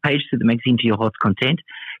can page through the magazine to your heart's content.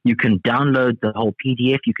 You can download the whole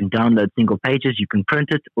PDF. You can download single pages. You can print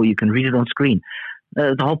it, or you can read it on screen.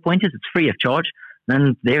 The whole point is it's free of charge,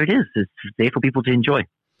 and there it is. It's there for people to enjoy.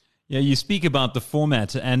 Yeah, you speak about the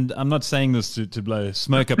format, and I'm not saying this to blow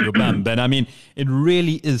smoke up your bum, but I mean, it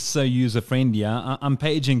really is so user-friendly. I'm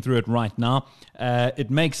paging through it right now. It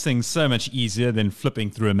makes things so much easier than flipping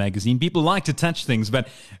through a magazine. People like to touch things, but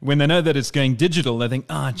when they know that it's going digital, they think,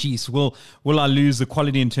 geez, will I lose the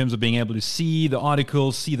quality in terms of being able to see the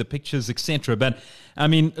articles, see the pictures, etc.? But, I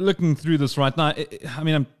mean, looking through this right now,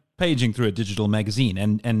 I'm paging through a digital magazine,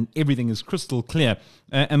 and everything is crystal clear,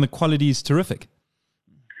 and the quality is terrific.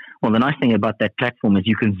 Well, the nice thing about that platform is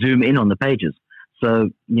you can zoom in on the pages.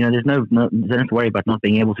 So, there's no don't have to worry about not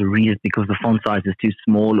being able to read it because the font size is too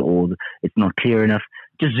small or it's not clear enough.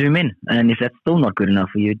 Just zoom in. And if that's still not good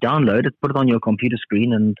enough for you, download it, put it on your computer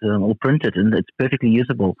screen and or print it, and it's perfectly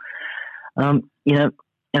usable. As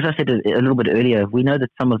I said a little bit earlier, we know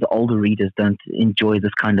that some of the older readers don't enjoy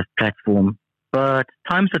this kind of platform, but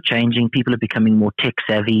times are changing. People are becoming more tech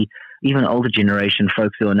savvy. Even older generation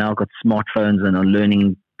folks who are now got smartphones and are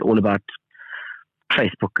learning all about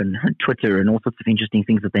Facebook and Twitter and all sorts of interesting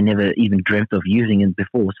things that they never even dreamt of using it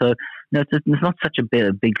before. So, it's not such a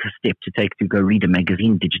big step to take to go read a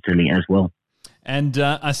magazine digitally as well. And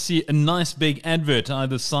I see a nice big advert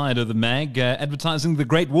either side of the mag advertising the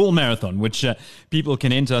Great Wall Marathon, which people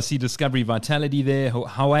can enter. I see Discovery Vitality there,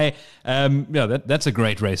 Hawaii. That's a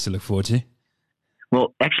great race to look forward to.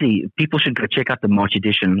 Well, actually, people should go check out the March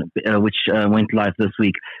edition, which went live this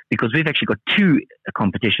week, because we've actually got two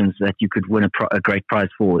competitions that you could win a great prize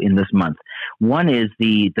for in this month. One is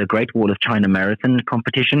the Great Wall of China Marathon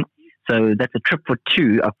competition. So that's a trip for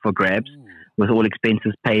two up for grabs, with all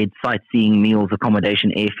expenses paid, sightseeing, meals,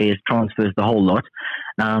 accommodation, airfares, transfers, the whole lot.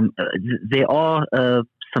 There are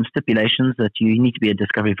some stipulations that you need to be a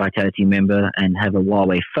Discovery Vitality member and have a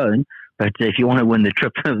Huawei phone. But if you want to win the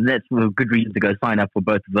trip, that's a good reason to go sign up for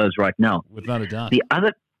both of those right now. Without a doubt. The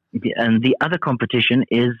other competition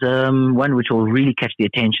is one which will really catch the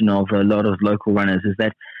attention of a lot of local runners. Is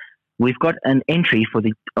that we've got an entry for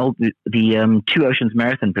the Two Oceans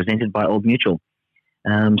Marathon presented by Old Mutual.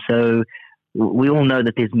 So we all know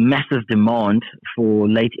that there's massive demand for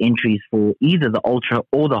late entries for either the ultra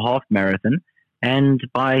or the half marathon. And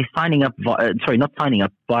by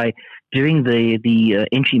by doing the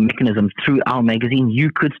entry mechanism through our magazine, you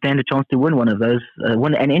could stand a chance to win one of those,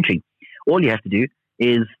 win an entry. All you have to do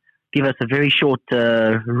is give us a very short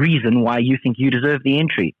reason why you think you deserve the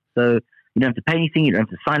entry. So you don't have to pay anything, you don't have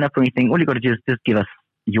to sign up for anything. All you got to do is just give us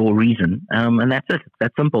your reason, and that's it.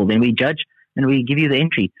 That's simple. Then we judge and we give you the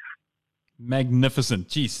entry. Magnificent.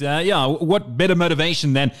 Jeez. What better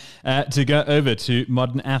motivation than to go over to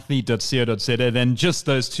modernathlete.co.za than just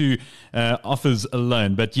those two offers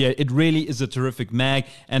alone. But yeah, it really is a terrific mag,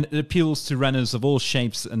 and it appeals to runners of all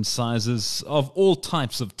shapes and sizes, of all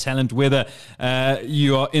types of talent, whether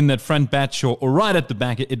you are in that front batch or right at the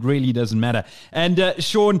back. It really doesn't matter. And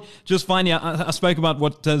Sean, just finally, I spoke about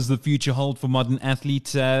what does the future hold for Modern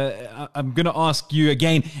Athlete. I'm going to ask you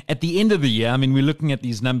again at the end of the year. I mean, we're looking at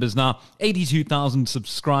these numbers now. 82,000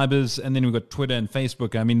 subscribers, and then we've got Twitter and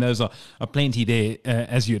Facebook. I mean, those are plenty there,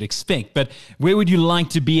 as you'd expect. But where would you like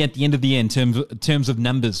to be at the end of the year in terms of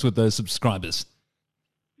numbers with those subscribers?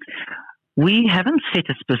 We haven't set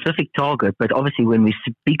a specific target, but obviously when we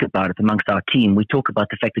speak about it amongst our team, we talk about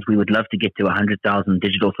the fact that we would love to get to 100,000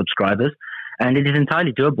 digital subscribers. And it is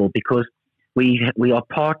entirely doable because we are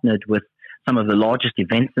partnered with some of the largest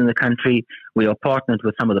events in the country. We are partnered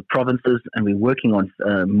with some of the provinces, and we're working on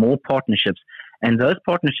more partnerships. And those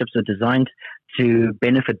partnerships are designed to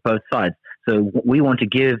benefit both sides. So we want to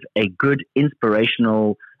give a good,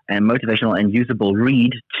 inspirational and motivational and usable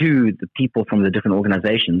read to the people from the different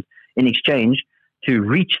organizations in exchange to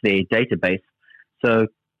reach their database. So,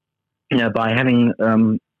 by having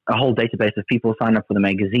a whole database of people sign up for the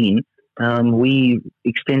magazine, we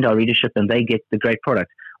extend our readership and they get the great product.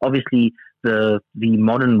 Obviously, the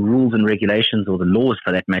modern rules and regulations, or the laws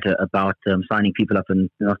for that matter, about signing people up and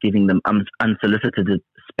not giving them unsolicited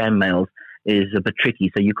spam mails is a bit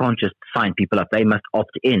tricky. So you can't just sign people up. They must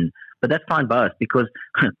opt in. But that's fine by us because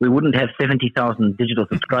we wouldn't have 70,000 digital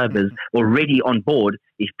subscribers already on board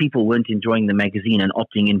if people weren't enjoying the magazine and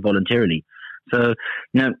opting in voluntarily. So,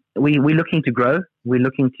 we're looking to grow. We're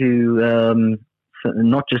looking to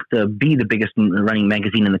not just be the biggest running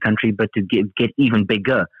magazine in the country, but to get even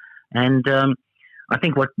bigger. And I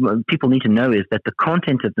think what people need to know is that the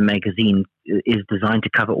content of the magazine is designed to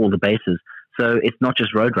cover all the bases. So it's not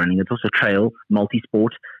just road running; it's also trail,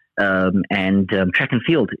 multi-sport, and track and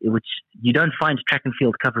field, which you don't find track and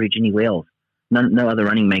field coverage anywhere else. No other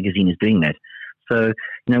running magazine is doing that. So,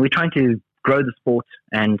 we're trying to grow the sport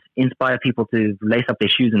and inspire people to lace up their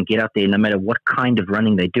shoes and get out there no matter what kind of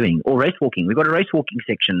running they're doing. Or race walking. We've got a race walking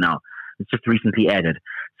section now. It's just recently added.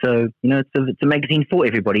 So, it's a magazine for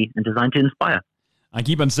everybody and designed to inspire. I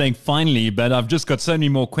keep on saying finally, but I've just got so many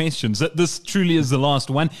more questions. This truly is the last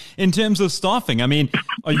one. In terms of staffing, I mean,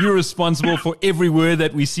 are you responsible for every word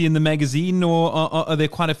that we see in the magazine, or are there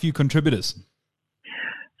quite a few contributors?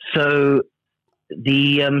 So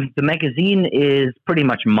the magazine is pretty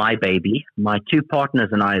much my baby. My two partners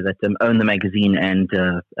and I that own the magazine and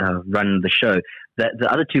run the show. The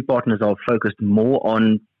other two partners are focused more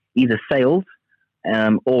on either sales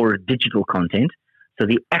or digital content. So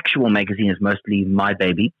the actual magazine is mostly my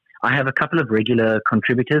baby. I have a couple of regular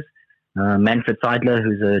contributors, Manfred Seidler,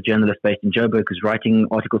 who's a journalist based in Joburg, who's writing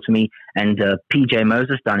articles for me, and PJ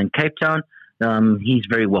Moses down in Cape Town. He's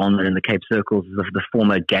very well known in the Cape circles as the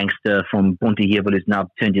former gangster from Bonteheuwel, who's now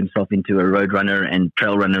turned himself into a road runner and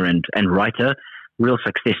trail runner and writer. Real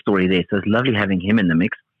success story there. So it's lovely having him in the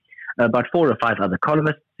mix. About 4 or 5 other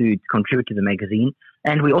columnists who contribute to the magazine.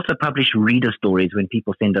 And we also publish reader stories when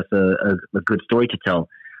people send us a good story to tell.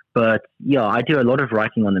 But yeah, I do a lot of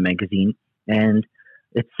writing on the magazine, and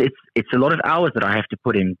it's a lot of hours that I have to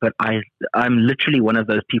put in. But I'm literally one of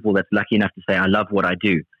those people that's lucky enough to say I love what I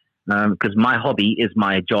do, because my hobby is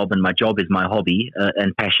my job, and my job is my hobby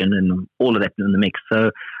and passion, and all of that in the mix. So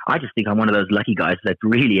I just think I'm one of those lucky guys that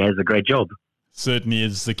really has a great job. Certainly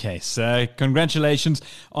is the case. Congratulations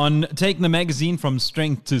on taking the magazine from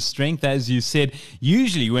strength to strength. As you said,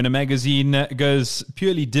 usually when a magazine goes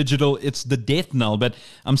purely digital, it's the death knell. But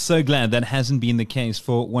I'm so glad that hasn't been the case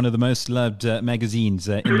for one of the most loved magazines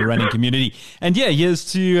in the running community. And yeah, here's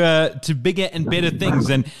to bigger and better things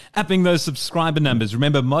and upping those subscriber numbers.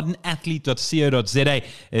 Remember, modernathlete.co.za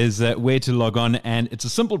is where to log on. And it's a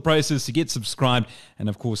simple process to get subscribed. And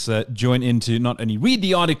of course, join in to not only read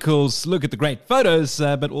the articles, look at the great photos,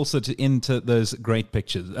 but also to enter those great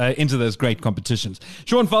pictures, into those great competitions.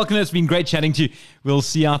 Sean Falconer, it's been great chatting to you. We'll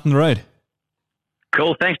see you out on the road.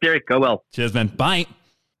 Cool. Thanks, Derek. Go well. Cheers, man. Bye.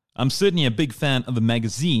 I'm certainly a big fan of the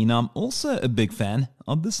magazine. I'm also a big fan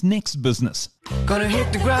of this next business. Gonna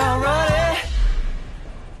hit the ground running.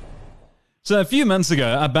 So a few months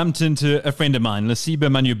ago, I bumped into a friend of mine, Lesiba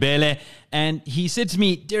Manubele, and he said to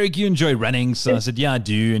me, Derek, you enjoy running? So I said, yeah, I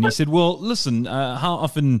do. And he said, well, listen, how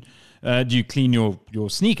often do you clean your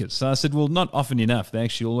sneakers? So I said, well, not often enough. They're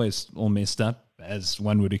actually always all messed up, as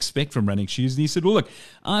one would expect from running shoes. And he said, well, look,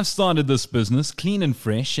 I've started this business, Clean and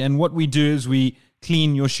Fresh, and what we do is we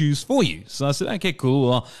clean your shoes for you. So I said, okay, cool.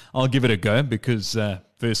 Well, I'll give it a go because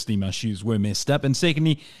firstly, my shoes were messed up. And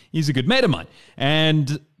secondly, he's a good mate of mine.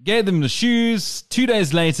 And gave them the shoes. 2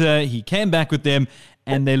 days later, he came back with them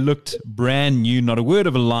and they looked brand new, not a word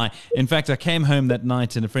of a lie. In fact, I came home that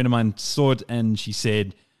night and a friend of mine saw it and she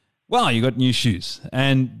said, wow, you got new shoes.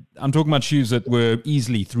 And I'm talking about shoes that were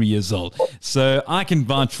easily 3 years old. So I can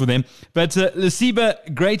vouch for them. But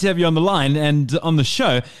Lesiba, great to have you on the line and on the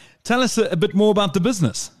show. Tell us a bit more about the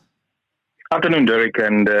business. Afternoon, Derek,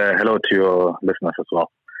 and hello to your listeners as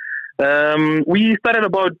well. We started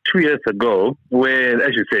about 2 years ago where,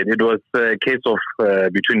 as you said, it was a case of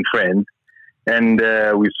between friends. And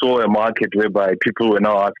we saw a market whereby people were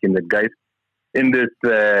now asking the guys, in this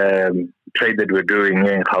trade that we're doing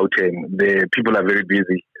in Gauteng, the people are very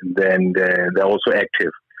busy and they're also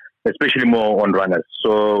active, especially more on runners.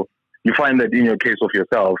 So you find that in your case of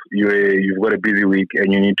yourself, you've got a busy week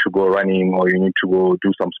and you need to go running or you need to go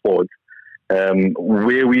do some sports.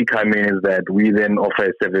 Where we come in is that we then offer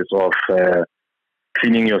a service of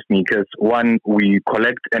cleaning your sneakers. One, we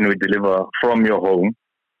collect and we deliver from your home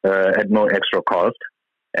at no extra cost.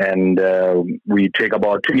 And we take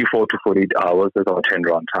about 24 to 48 hours. That's our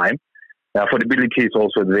turnaround time. Affordability is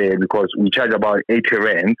also there because we charge about 80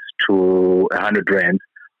 rand to 100 rand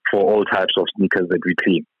for all types of sneakers that we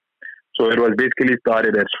clean. So it was basically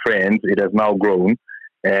started as friends. It has now grown.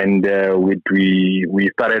 And we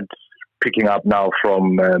started picking up now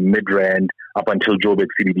from Midrand up until Joburg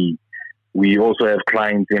CBD. We also have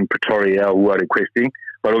clients in Pretoria who are requesting.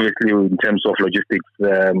 But obviously, in terms of logistics,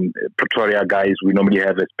 Pretoria guys, we normally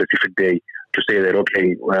have a specific day to say that,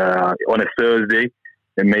 okay, on a Thursday,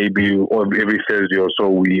 and maybe every Thursday or so,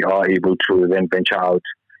 we are able to then venture out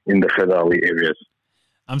in the further away areas.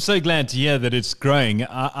 I'm so glad to hear that it's growing.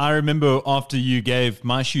 I remember after you gave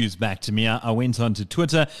my shoes back to me, I went onto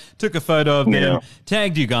Twitter, took a photo of them,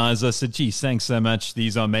 tagged you guys. I said, geez, thanks so much.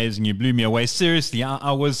 These are amazing. You blew me away. Seriously,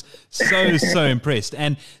 I was so impressed.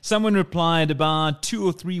 And someone replied about 2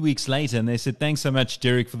 or 3 weeks later, and they said, thanks so much,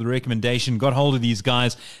 Derek, for the recommendation. Got hold of these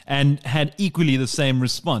guys and had equally the same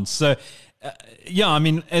response. So, yeah, I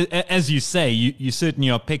mean, as you say, you certainly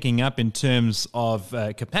are picking up in terms of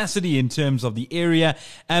capacity, in terms of the area.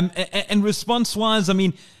 And response-wise, I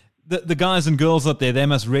mean, the guys and girls out there, they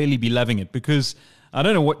must really be loving it, because I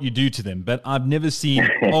don't know what you do to them, but I've never seen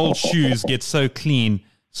old shoes get so clean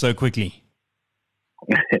so quickly.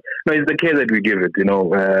 No, it's the care that we give it,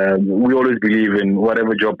 we always believe in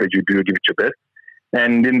whatever job that you do, give it your best.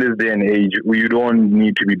 And in this day and age, you don't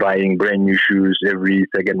need to be buying brand new shoes every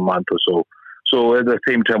second month or so. So at the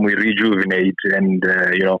same time, we rejuvenate and,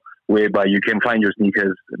 whereby you can find your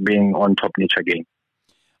sneakers being on top notch again.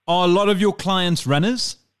 Are a lot of your clients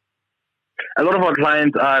runners? A lot of our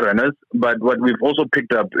clients are runners, but what we've also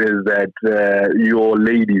picked up is that your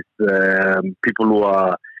ladies, people who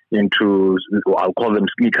are into, I'll call them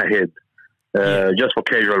sneakerheads, just for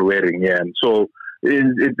casual wearing, So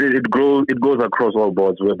it goes across all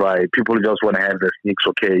boards, whereby people just want to have their sneaks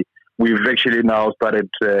okay. We've actually now started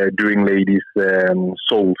doing ladies'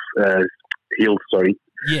 soles, heels,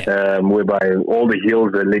 whereby all the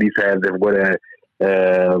heels that ladies have, they've got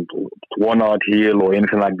a worn-out heel or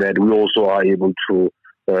anything like that. We also are able to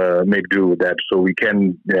make do with that, so we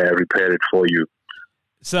can repair it for you.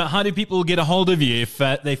 So how do people get a hold of you if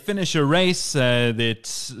they finish a race,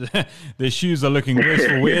 that their shoes are looking worse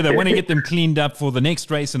for wear, they want to get them cleaned up for the next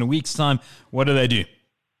race in a week's time? What do they do?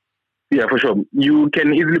 Yeah, for sure. You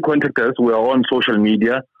can easily contact us. We are on social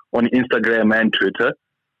media, on Instagram and Twitter,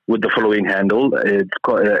 with the following handle. It's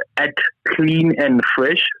called, at Clean and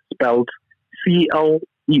Fresh, spelled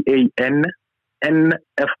CLEANNFRESH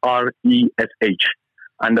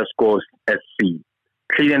 _SC.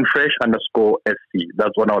 Clean and Fresh _SC.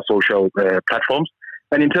 That's on our social platforms.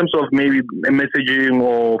 And in terms of maybe messaging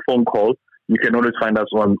or phone call, you can always find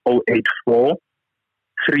us on 084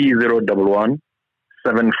 3011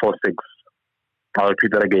 746. I'll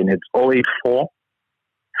repeat that again. It's 084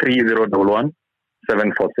 3011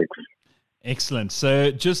 746. Excellent. So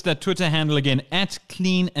just that Twitter handle again, at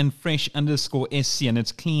Clean and Fresh _SC, and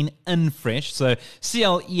it's Clean and Fresh. So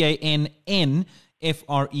CLEANN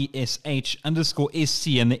FRESH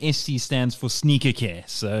 _SC, and the SC stands for sneaker care.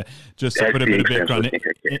 So just to put a bit of background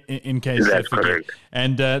in case they forget.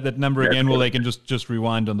 And that number again, well, they can just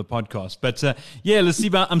rewind on the podcast. But yeah,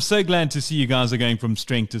 Lesiba, I'm so glad to see you guys are going from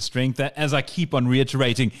strength to strength. As I keep on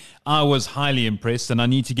reiterating, I was highly impressed, and I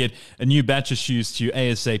need to get a new batch of shoes to you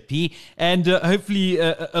ASAP. And hopefully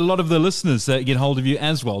a lot of the listeners get hold of you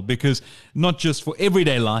as well, because not just for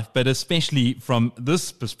everyday life, but especially from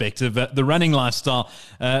this perspective, the running lifestyle,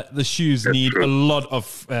 the shoes need a lot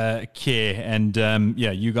of care, and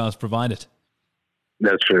you guys provide it.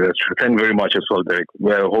 That's true. Thank you very much as well, Derek.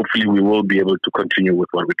 Well, hopefully we will be able to continue with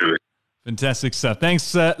what we're doing. Fantastic stuff.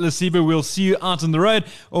 Thanks, Lesiba. We'll see you out on the road,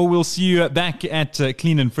 or we'll see you back at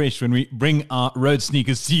Clean and Fresh when we bring our road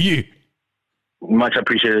sneakers to you. Much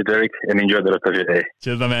appreciated, Derek, and enjoy the rest of your day.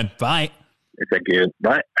 Cheers, my man. Bye. Thank you.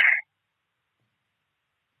 Bye.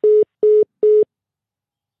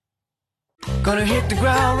 Gonna hit the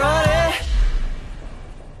ground running.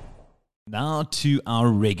 Now to our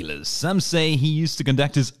regulars. Some say he used to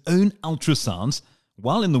conduct his own ultrasounds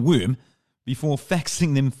while in the womb before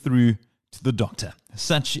faxing them through to the doctor.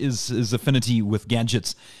 Such is his affinity with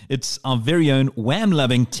gadgets. It's our very own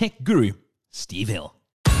wham-loving tech guru, Steve Hill.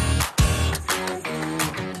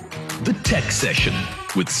 The Tech Session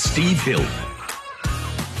with Steve Hill.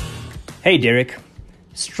 Hey Derek,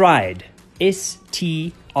 Stride,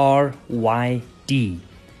 STRYD,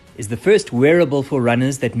 is the first wearable for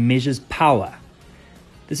runners that measures power.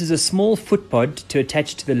 This is a small foot pod to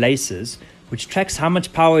attach to the laces, which tracks how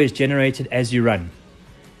much power is generated as you run.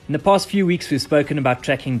 In the past few weeks, we've spoken about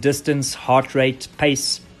tracking distance, heart rate,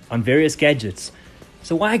 pace on various gadgets.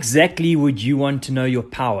 So why exactly would you want to know your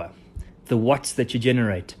power, the watts that you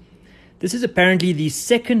generate? This is apparently the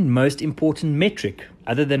second most important metric,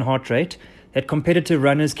 other than heart rate, that competitive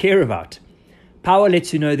runners care about. Power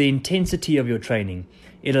lets you know the intensity of your training.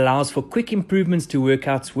 It allows for quick improvements to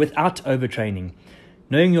workouts without overtraining.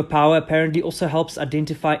 Knowing your power apparently also helps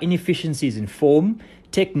identify inefficiencies in form,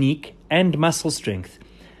 technique, and muscle strength.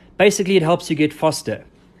 Basically, it helps you get faster.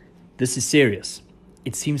 This is serious.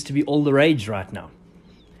 It seems to be all the rage right now.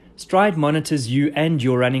 Stride monitors you and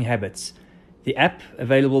your running habits. The app,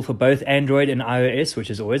 available for both Android and iOS,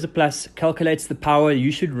 which is always a plus, calculates the power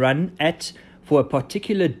you should run at for a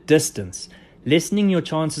particular distance, lessening your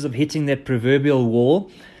chances of hitting that proverbial wall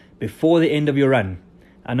before the end of your run.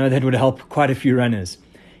 I know that would help quite a few runners.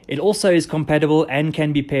 It also is compatible and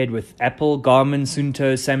can be paired with Apple, Garmin,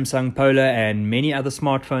 Suunto, Samsung, Polar, and many other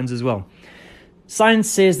smartphones as well. Science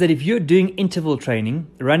says that if you're doing interval training,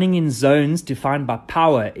 running in zones defined by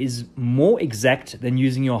power is more exact than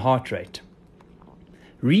using your heart rate.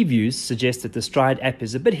 Reviews suggest that the Stride app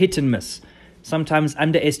is a bit hit and miss, sometimes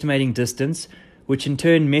underestimating distance, which in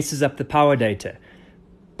turn messes up the power data.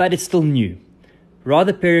 But it's still new.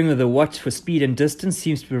 Rather, pairing with a watch for speed and distance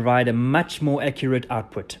seems to provide a much more accurate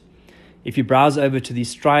output. If you browse over to the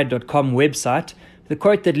stride.com website, the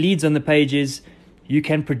quote that leads on the page is, "You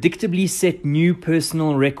can predictably set new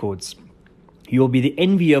personal records. You will be the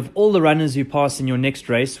envy of all the runners who pass in your next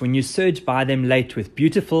race when you surge by them late with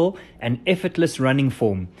beautiful and effortless running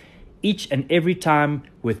form, each and every time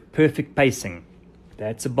with perfect pacing."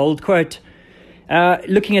 That's a bold quote.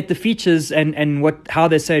 Looking at the features and how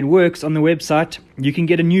they say it works on the website, you can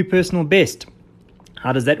get a new personal best.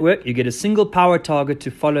 How does that work? You get a single power target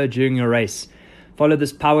to follow during your race. Follow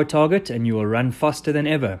this power target and you will run faster than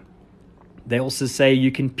ever. They also say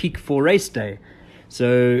you can peak for race day.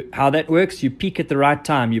 So how that works, you peak at the right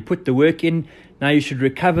time. You put the work in, now you should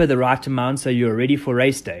recover the right amount so you're ready for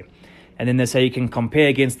race day. And then they say you can compare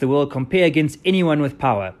against the world, compare against anyone with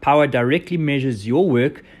power. Power directly measures your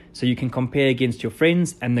work, so you can compare against your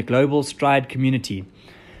friends and the global Stride community.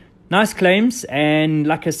 Nice claims, and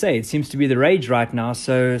like I say, it seems to be the rage right now,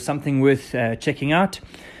 so something worth checking out.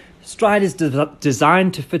 Stride is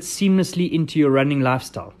designed to fit seamlessly into your running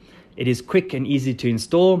lifestyle. It is quick and easy to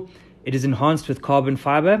install. It is enhanced with carbon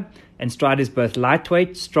fiber, and Stride is both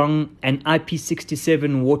lightweight, strong, and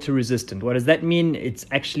IP67 water resistant. What does that mean? It's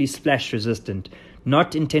actually splash resistant,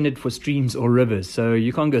 not intended for streams or rivers, so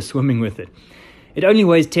you can't go swimming with it. It only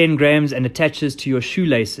weighs 10 grams and attaches to your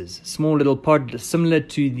shoelaces. Small little pod similar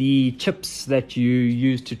to the chips that you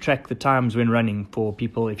use to track the times when running for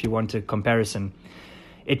people if you want a comparison.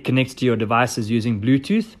 It connects to your devices using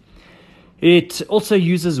Bluetooth. It also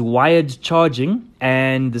uses wired charging,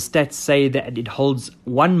 and the stats say that it holds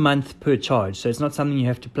 1 month per charge. So it's not something you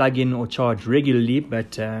have to plug in or charge regularly,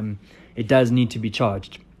 but it does need to be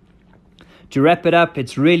charged. To wrap it up,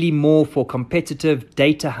 it's really more for competitive,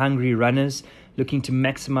 data-hungry runners looking to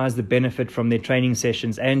maximize the benefit from their training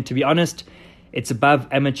sessions. And to be honest, it's above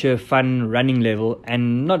amateur fun running level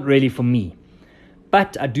and not really for me.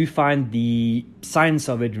 But I do find the science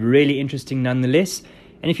of it really interesting nonetheless.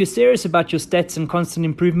 And if you're serious about your stats and constant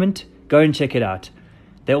improvement, go and check it out.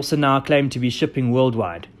 They also now claim to be shipping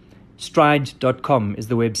worldwide. Stride.com is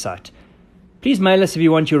the website. Please mail us if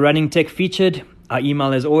you want your running tech featured. Our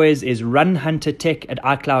email, as always, is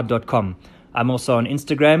runhuntertech@icloud.com. I'm also on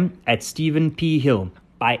Instagram at Stephen P. Hill.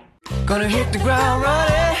 Bye. Gonna hit the ground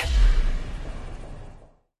running.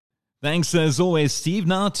 Thanks as always, Steve.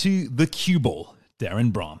 Now to the Cueball,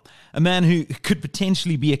 Darren Brahm, a man who could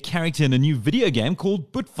potentially be a character in a new video game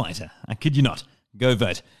called Boot Fighter. I kid you not. Go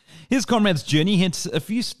vote. His comrade's journey hit a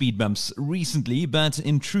few speed bumps recently, but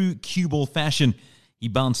in true Cueball fashion, he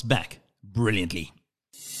bounced back brilliantly.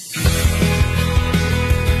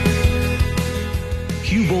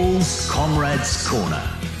 Cueball's Comrades Corner.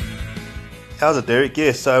 How's it, Derek?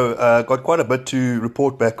 Yeah, so got quite a bit to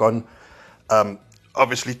report back on.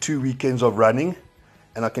 Obviously, 2 weekends of running,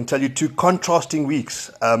 and I can tell you 2 contrasting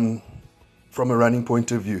weeks from a running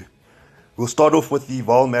point of view. We'll start off with the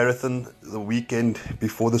Vaal Marathon the weekend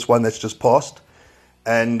before this one that's just passed,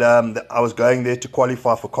 and I was going there to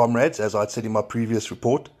qualify for Comrades, as I'd said in my previous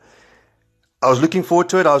report. I was looking forward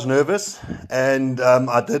to it. I was nervous, and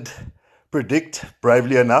I did predict,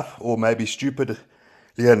 bravely enough, or maybe stupidly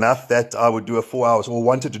enough, that I would do a 4 hours, or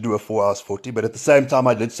wanted to do a 4 hours 40. But at the same time,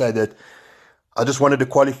 I did say that I just wanted to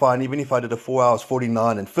qualify, and even if I did a 4 hours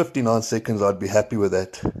 49 and 59 seconds, I'd be happy with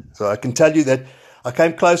that. So I can tell you that I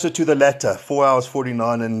came closer to the latter, 4 hours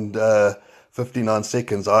 49 and 59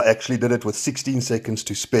 seconds. I actually did it with 16 seconds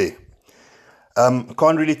to spare.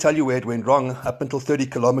 Can't really tell you where it went wrong. Up until 30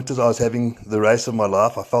 kilometers, I was having the race of my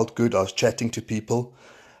life. I felt good. I was chatting to people,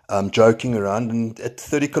 joking around, and at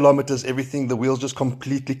 30 kilometers, the wheels just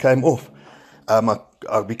completely came off.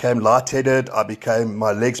 I became lightheaded.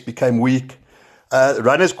 My legs became weak.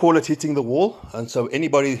 Runners call it hitting the wall, and so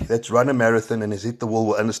anybody that's run a marathon and has hit the wall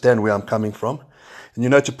will understand where I'm coming from.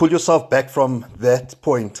 And to pull yourself back from that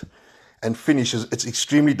point and finish, it's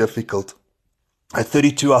extremely difficult. At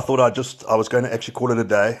 32, I thought I was going to actually call it a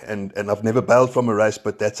day, and I've never bailed from a race,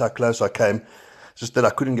 but that's how close I came. Just that I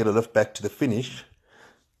couldn't get a lift back to the finish.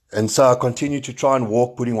 And so I continued to try and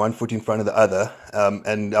walk, putting one foot in front of the other.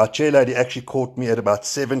 And our chair lady actually caught me at about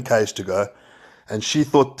 7 Ks to go. and she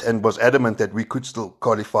thought and was adamant that we could still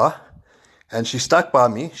qualify. And she stuck by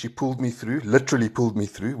me. She pulled me through, literally pulled me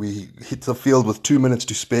through. We hit the field with 2 minutes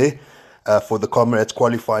to spare for the comrades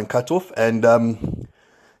qualifying cutoff. And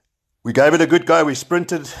we gave it a good go. We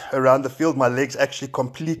sprinted around the field. My legs actually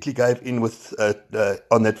completely gave in with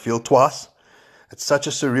on that field twice. It's such a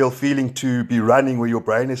surreal feeling to be running where your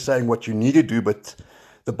brain is saying what you need to do, but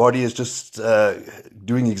the body is just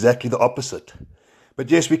doing exactly the opposite.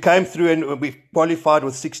 But yes, we came through and we qualified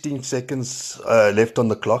with 16 seconds left on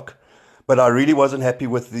the clock. But I really wasn't happy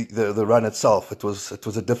with the run itself. It was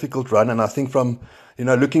a difficult run, and I think from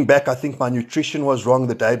looking back, I think my nutrition was wrong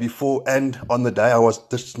the day before and on the day. I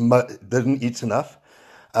didn't eat enough.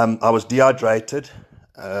 I was dehydrated,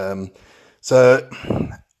 so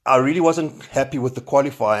I really wasn't happy with the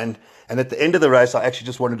qualifier. And at the end of the race, I actually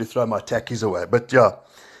just wanted to throw my tackies away. But yeah,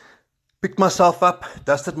 picked myself up,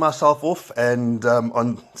 dusted myself off, and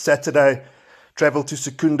on Saturday, travelled to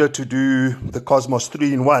Secunda to do the Cosmos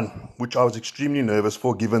 3-in-1, which I was extremely nervous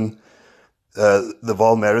for given the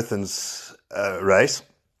Vaal Marathon's race.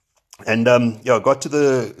 And I got to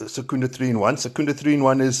the Secunda 3-in-1. Secunda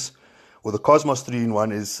 3-in-1 the Cosmos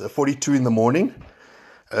 3-in-1 is 42 in the morning,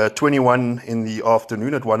 21 in the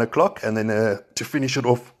afternoon at 1 o'clock, and then to finish it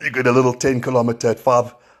off, you get a little 10 kilometer at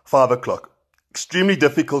 5 o'clock. Extremely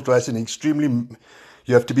difficult race and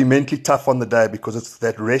you have to be mentally tough on the day because it's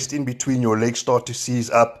that rest in between, your legs start to seize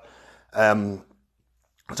up. So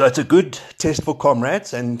it's a good test for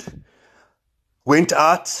comrades, and went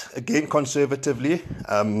out again conservatively.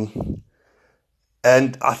 And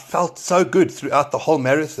I felt so good throughout the whole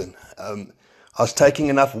marathon. I was taking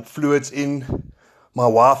enough fluids in. My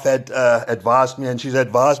wife had advised me, and she's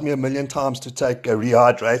advised me a million times to take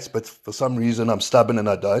rehydrates, but for some reason I'm stubborn and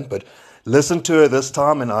I don't. But listen to her this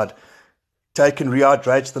time, and I'd taken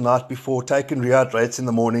rehydrates the night before, taken rehydrates in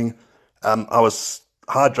the morning. I was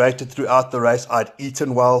hydrated throughout the race. I'd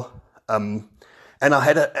eaten well. And I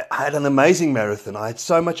had an amazing marathon. I had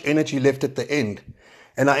so much energy left at the end.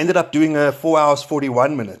 And I ended up doing 4 hours,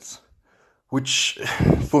 41 minutes, which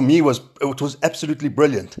for me was absolutely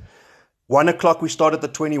brilliant. 1 o'clock, we started the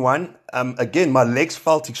 21. Again, my legs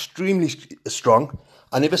felt extremely strong.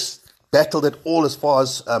 I never battled at all as far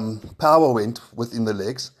as power went within the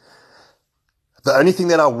legs. The only thing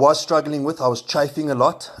that I was struggling with, I was chafing a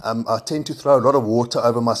lot. I tend to throw a lot of water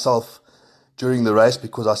over myself during the race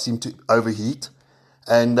because I seem to overheat.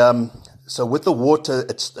 And so with the water,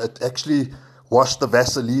 it actually washed the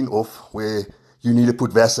Vaseline off where you need to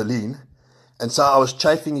put Vaseline. And so I was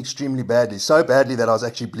chafing extremely badly, so badly that I was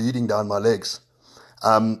actually bleeding down my legs.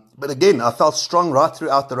 But again, I felt strong right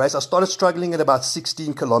throughout the race. I started struggling at about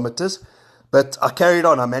 16 kilometers. But I carried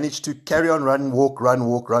on. I managed to carry on run, walk,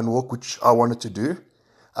 which I wanted to do.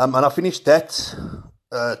 And I finished that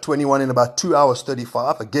 21 in about 2 hours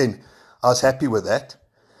 35. Again, I was happy with that.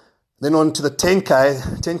 Then on to the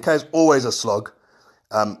 10K. 10K is always a slog.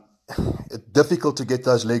 It's difficult to get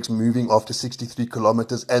those legs moving after 63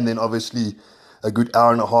 kilometers, and then obviously a good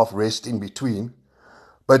hour and a half rest in between.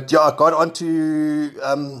 But yeah, I got onto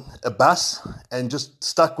a bus and just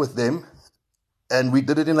stuck with them. And we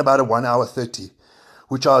did it in about a 1 hour 30,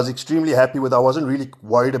 which I was extremely happy with. I wasn't really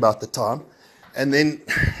worried about the time. And then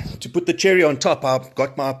to put the cherry on top, I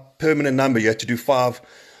got my permanent number. You had to do 5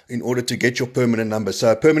 in order to get your permanent number.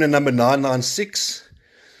 So permanent number 996,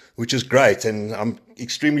 which is great. And I'm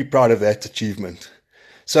extremely proud of that achievement.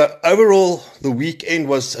 So overall, the weekend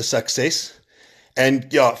was a success.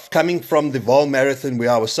 And yeah, coming from the Vaal Marathon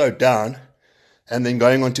where I was so down and then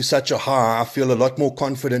going on to such a high, I feel a lot more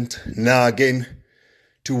confident now again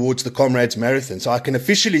towards the Comrades Marathon. So I can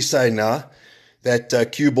officially say now that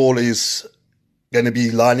Cueball is going to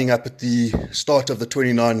be lining up at the start of the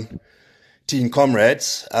 2019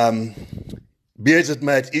 Comrades. Beards it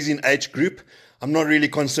mate is in age group. I'm not really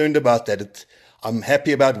concerned about that. I'm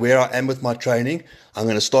happy about where I am with my training. I'm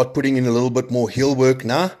going to start putting in a little bit more hill work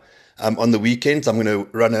now. On the weekends, I'm going to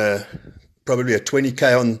run probably a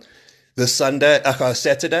 20K on this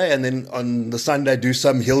Saturday, and then on the Sunday do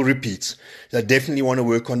some hill repeats. I definitely want to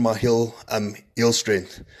work on my hill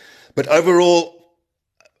strength. But overall,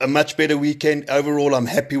 a much better weekend. Overall, I'm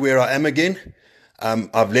happy where I am again.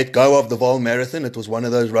 I've let go of the Vaal Marathon. It was one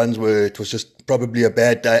of those runs where it was just probably a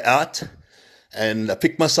bad day out. And I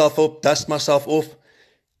picked myself up, dust myself off,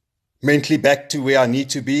 mentally back to where I need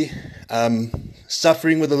to be.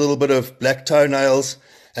 Suffering with a little bit of black toenails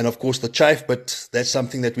and, of course, the chafe, but that's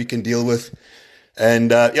something that we can deal with.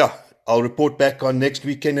 And, I'll report back on next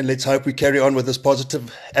weekend, and let's hope we carry on with this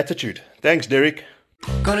positive attitude. Thanks, Derek.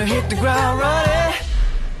 Gonna hit the ground running.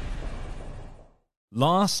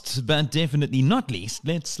 Last but definitely not least,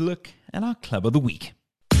 let's look at our Club of the Week.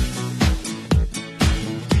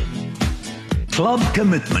 Club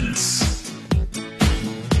commitments.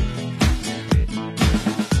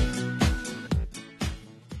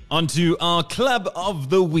 On to our Club of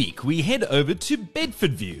the Week. We head over to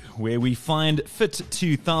Bedfordview, where we find Fit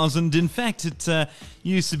 2000. In fact, it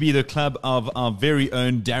used to be the club of our very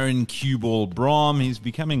own Darren Cueball Brahm. He's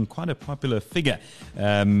becoming quite a popular figure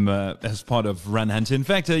as part of Run Hunter. In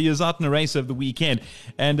fact, he was out in a race over the weekend,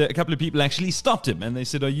 and a couple of people actually stopped him, and they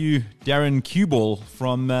said, "Are you Darren Cueball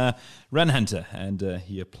from Run Hunter?" And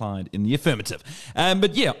he applied in the affirmative.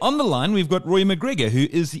 But yeah, on the line, we've got Roy McGregor, who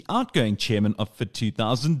is the outgoing chairman of Fit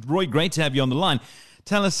 2000. Roy, great to have you on the line.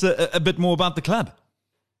 Tell us a bit more about the club.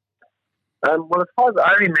 Well, as far as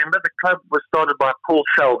I remember, the club was started by Paul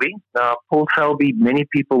Selby. Now, Paul Selby, many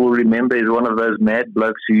people will remember, is one of those mad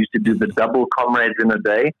blokes who used to do the double comrades in a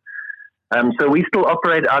day. So we still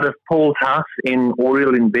operate out of Paul's house in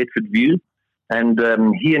Oriel in Bedfordview. And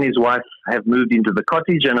he and his wife have moved into the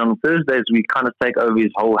cottage, and on Thursdays we kind of take over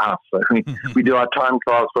his whole house. So we do our time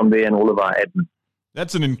trials from there and all of our admin.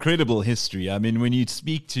 That's an incredible history. I mean, when you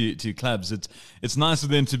speak to clubs, it's nice for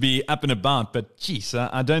them to be up and about, but geez,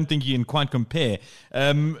 I don't think you can quite compare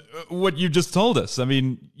what you just told us. I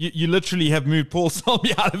mean, you literally have moved Paul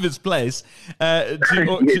Selby out of his place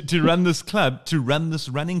to run this club, to run this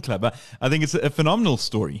running club. I think it's a phenomenal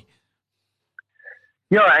story.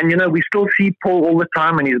 Yeah, and we still see Paul all the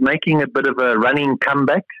time, and he's making a bit of a running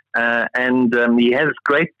comeback. And he has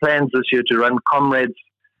great plans this year to run comrades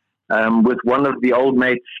with one of the old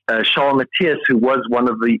mates, Charles Matthias, who was one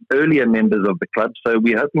of the earlier members of the club. So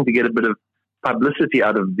we're hoping to get a bit of publicity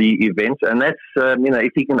out of the event, and that's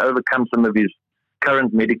if he can overcome some of his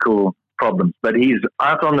current medical problems. But he's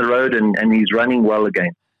out on the road and he's running well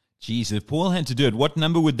again. Geez, if Paul had to do it, what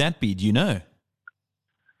number would that be? Do you know?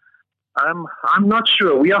 I'm not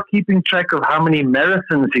sure. We are keeping track of how many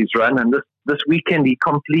marathons he's run, and this weekend he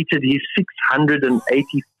completed his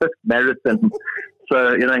 685th marathon.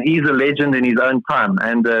 So, he's a legend in his own time,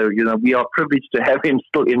 and, we are privileged to have him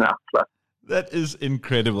still in our club. That is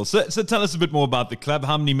incredible. So tell us a bit more about the club.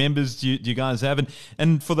 How many members do you guys have?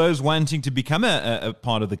 And for those wanting to become a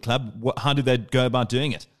part of the club, how do they go about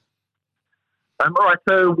doing it? All right,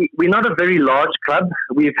 so we're not a very large club.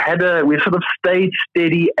 We've sort of stayed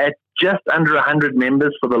steady at just under 100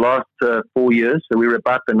 members for the last 4 years. So we're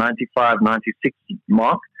about the 95, 96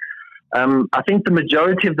 mark. I think the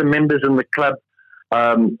majority of the members in the club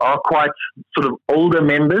are quite sort of older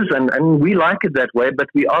members, and we like it that way, but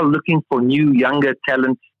we are looking for new, younger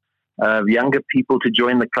talents, younger people to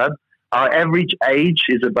join the club. Our average age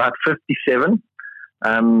is about 57.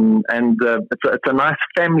 And it's a nice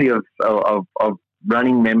family of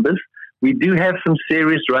running members. We do have some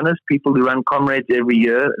serious runners, people who run comrades every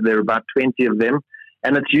year. There are about 20 of them.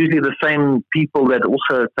 And it's usually the same people that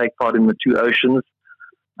also take part in the Two Oceans.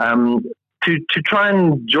 To try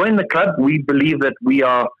and join the club, we believe that we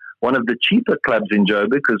are one of the cheaper clubs in Joburg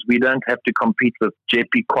because we don't have to compete with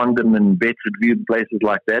Jeppe, Quandam and Bedfordview and places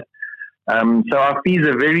like that. So our fees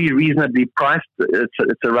are very reasonably priced.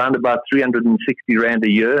 It's around about 360 Rand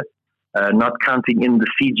a year, not counting in the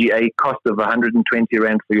CGA cost of 120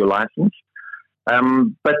 Rand for your license.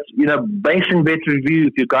 But, based in Bedfordview,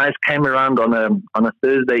 if you guys came around on a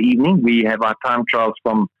Thursday evening, we have our time trials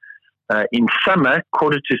from in summer,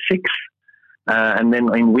 5:45, and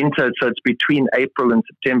then in winter, so it's between April and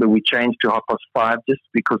September, we change to 5:30 just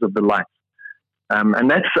because of the lights.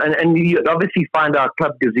 And you obviously find our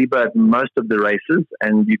club gazebo at most of the races,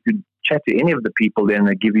 and you could chat to any of the people there and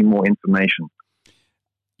they give you more information.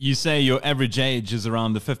 You say your average age is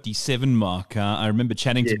around the 57 mark. I remember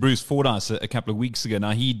chatting to Bruce Fordyce a couple of weeks ago.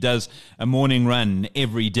 Now, he does a morning run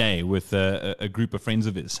every day with a group of friends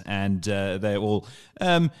of his, and they're all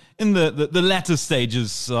in the latter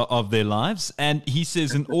stages of their lives. And he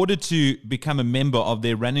says in order to become a member of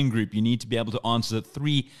their running group, you need to be able to answer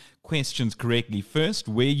 3 questions correctly. First,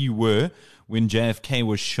 where you were when JFK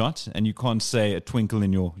was shot, and you can't say a twinkle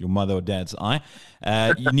in your mother or dad's eye.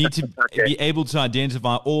 You need to be able to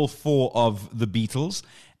identify all 4 of the Beatles.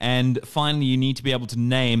 And finally, you need to be able to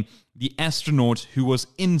name the astronaut who was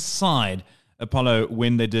inside Apollo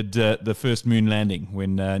when they did the first moon landing,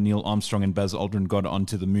 when Neil Armstrong and Buzz Aldrin got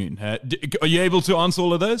onto the moon. Are you able to answer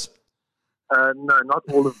all of those? No, not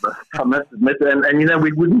all of them, I must admit. And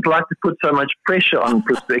we wouldn't like to put so much pressure on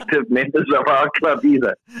prospective members of our club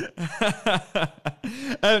either.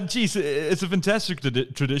 Geez, it's a fantastic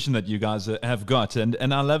tradition that you guys have got.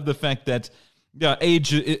 And I love the fact that Yeah,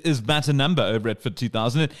 age is but a number over at Fit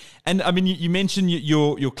 2000. And I mean, you mentioned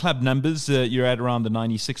your club numbers. You're at around the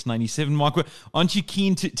 96, 97 mark. Aren't you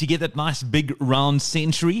keen to get that nice big round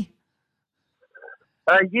century?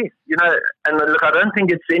 Yes, and look, I don't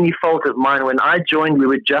think it's any fault of mine. When I joined, we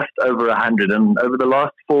were just over 100, and over the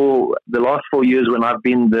last 4 years, when I've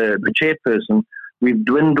been the chairperson, we've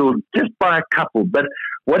dwindled just by a couple. But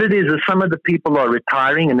what it is some of the people are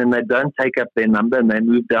retiring, and then they don't take up their number, and they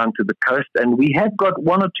move down to the coast. And we have got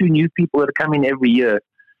 1 or 2 new people that come in every year.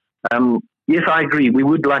 Yes, I agree. We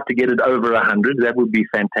would like to get it over 100. That would be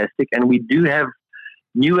fantastic. And we do have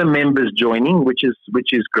newer members joining, which is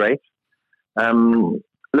great.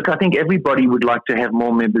 Look, I think everybody would like to have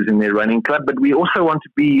more members in their running club, but we also want to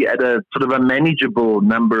be at a sort of a manageable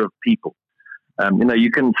number of people.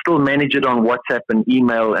 You can still manage it on WhatsApp and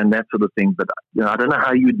email and that sort of thing, but I don't know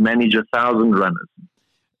how you'd manage 1,000 runners.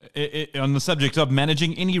 On the subject of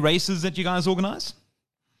managing, any races that you guys organize?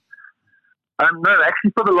 No,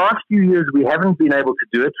 actually, for the last few years, we haven't been able to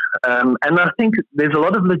do it. And I think there's a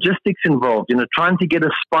lot of logistics involved, trying to get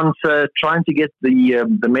a sponsor, trying to get the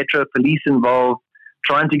Metro Police involved,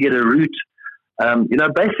 trying to get a route.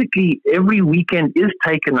 Basically every weekend is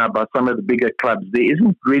taken up by some of the bigger clubs. There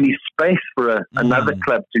isn't really space for another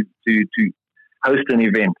club to host an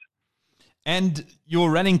event. And your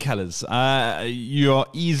running colours, you are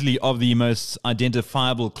easily of the most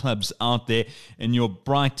identifiable clubs out there in your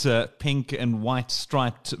bright pink and white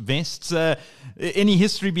striped vests. Any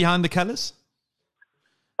history behind the colours?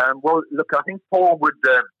 Well, look, I think Paul would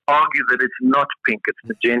argue that it's not pink, it's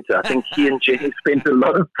magenta. I think he and Jenny spent a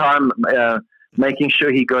lot of time making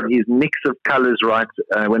sure he got his mix of colours right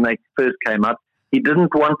when they first came up. He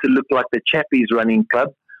didn't want to look like the Chappies running club,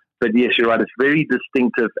 but yes, you're right, it's very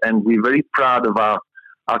distinctive and we're very proud of our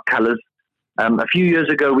colours. A few years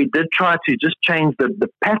ago, we did try to just change the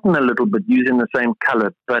pattern a little bit using the same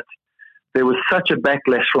colour, but there was such a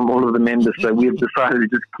backlash from all of the members, so we've decided to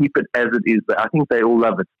just keep it as it is. But I think they all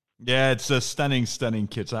love it. Yeah, it's a stunning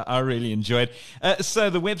kit. I really enjoy it. So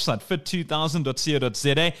the website,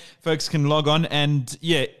 fit2000.co.za, folks can log on and,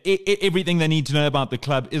 everything they need to know about the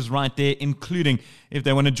club is right there, including if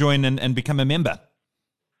they want to join and become a member.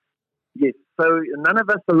 Yes, so none of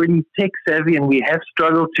us are really tech savvy and we have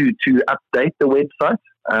struggled to update the website.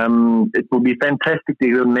 It will be fantastic to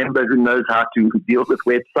have a member who knows how to deal with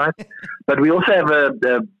websites. But we also have a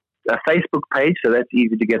Facebook page, so that's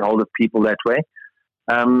easy to get hold of people that way.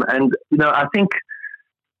 I think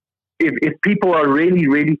if people are really,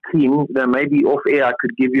 really keen, maybe off air I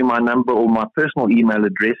could give you my number or my personal email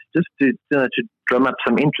address just to drum up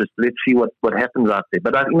some interest. Let's see what happens out there.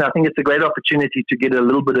 But I think it's a great opportunity to get a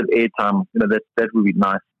little bit of airtime. That would be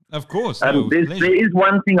nice. Of course. There is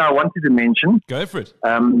one thing I wanted to mention. Go for it.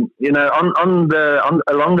 Along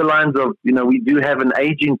the lines of, we do have an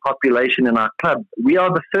aging population in our club. We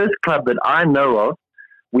are the first club that I know of.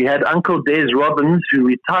 We had Uncle Des Robbins, who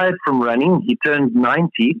retired from running. He turned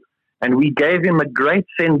 90, and we gave him a great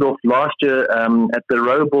send-off last year at the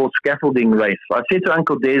Rowball scaffolding race. I said to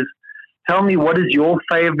Uncle Des, tell me, what is your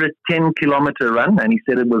favorite 10-kilometer run? And he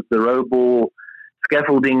said it was the Rowball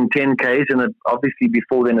scaffolding 10Ks, and obviously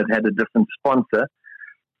before then it had a different sponsor.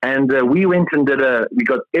 And we went and we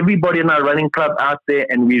got everybody in our running club out there,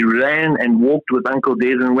 and we ran and walked with Uncle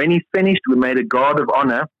Des. And when he finished, we made a guard of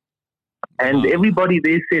honor. And everybody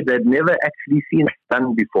there said they'd never actually seen it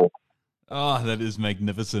done before. Oh, that is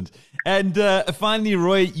magnificent. And finally,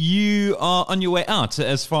 Roy, you are on your way out.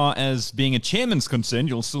 As far as being a chairman's concerned,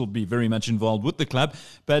 you'll still be very much involved with the club.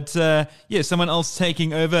 But, someone else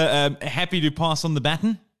taking over. Happy to pass on the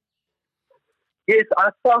baton? Yes, I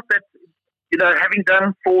felt that, having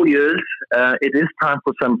done 4 years, it is time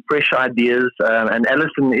for some fresh ideas. And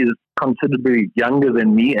Alison is considerably younger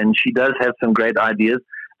than me, and she does have some great ideas.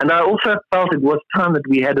 And I also felt it was time that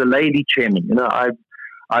we had a lady chairman.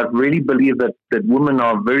 I really believe that women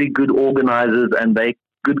are very good organizers and they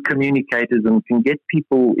good communicators and can get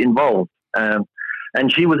people involved.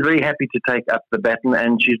 And she was very happy to take up the baton,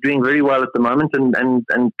 and she's doing very well at the moment,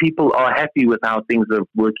 and people are happy with how things are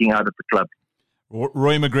working out at the club.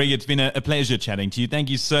 Roy McGregor, it's been a pleasure chatting to you. Thank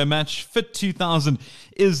you so much. Fit 2000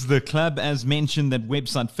 is the club. As mentioned, that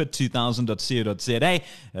website, fit2000.co.za.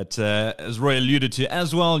 As Roy alluded to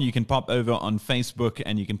as well, you can pop over on Facebook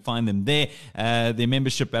and you can find them there. Their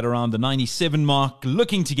membership at around the 97 mark,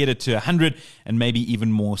 looking to get it to 100 and maybe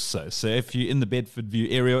even more so. So if you're in the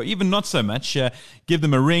Bedfordview area, or even not so much, give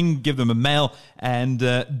them a ring, give them a mail, and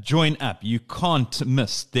join up. You can't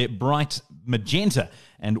miss their bright magenta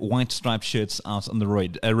and white striped shirts out on the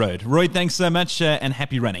road. Roy, thanks so much and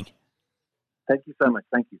happy running. Thank you so much.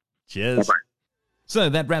 Thank you. Cheers. Bye-bye. So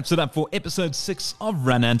that wraps it up for episode 6 of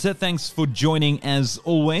Run Hunter. Thanks for joining as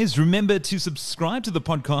always. Remember to subscribe to the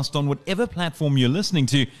podcast on whatever platform you're listening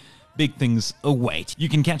to. Big things await. You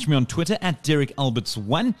can catch me on Twitter at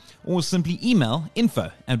DerekAlberts1 or simply email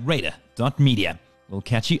info@radar.media. We'll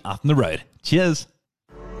catch you out on the road. Cheers.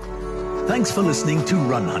 Thanks for listening to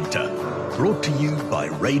Run Hunter, brought to you by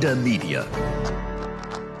Radar Media.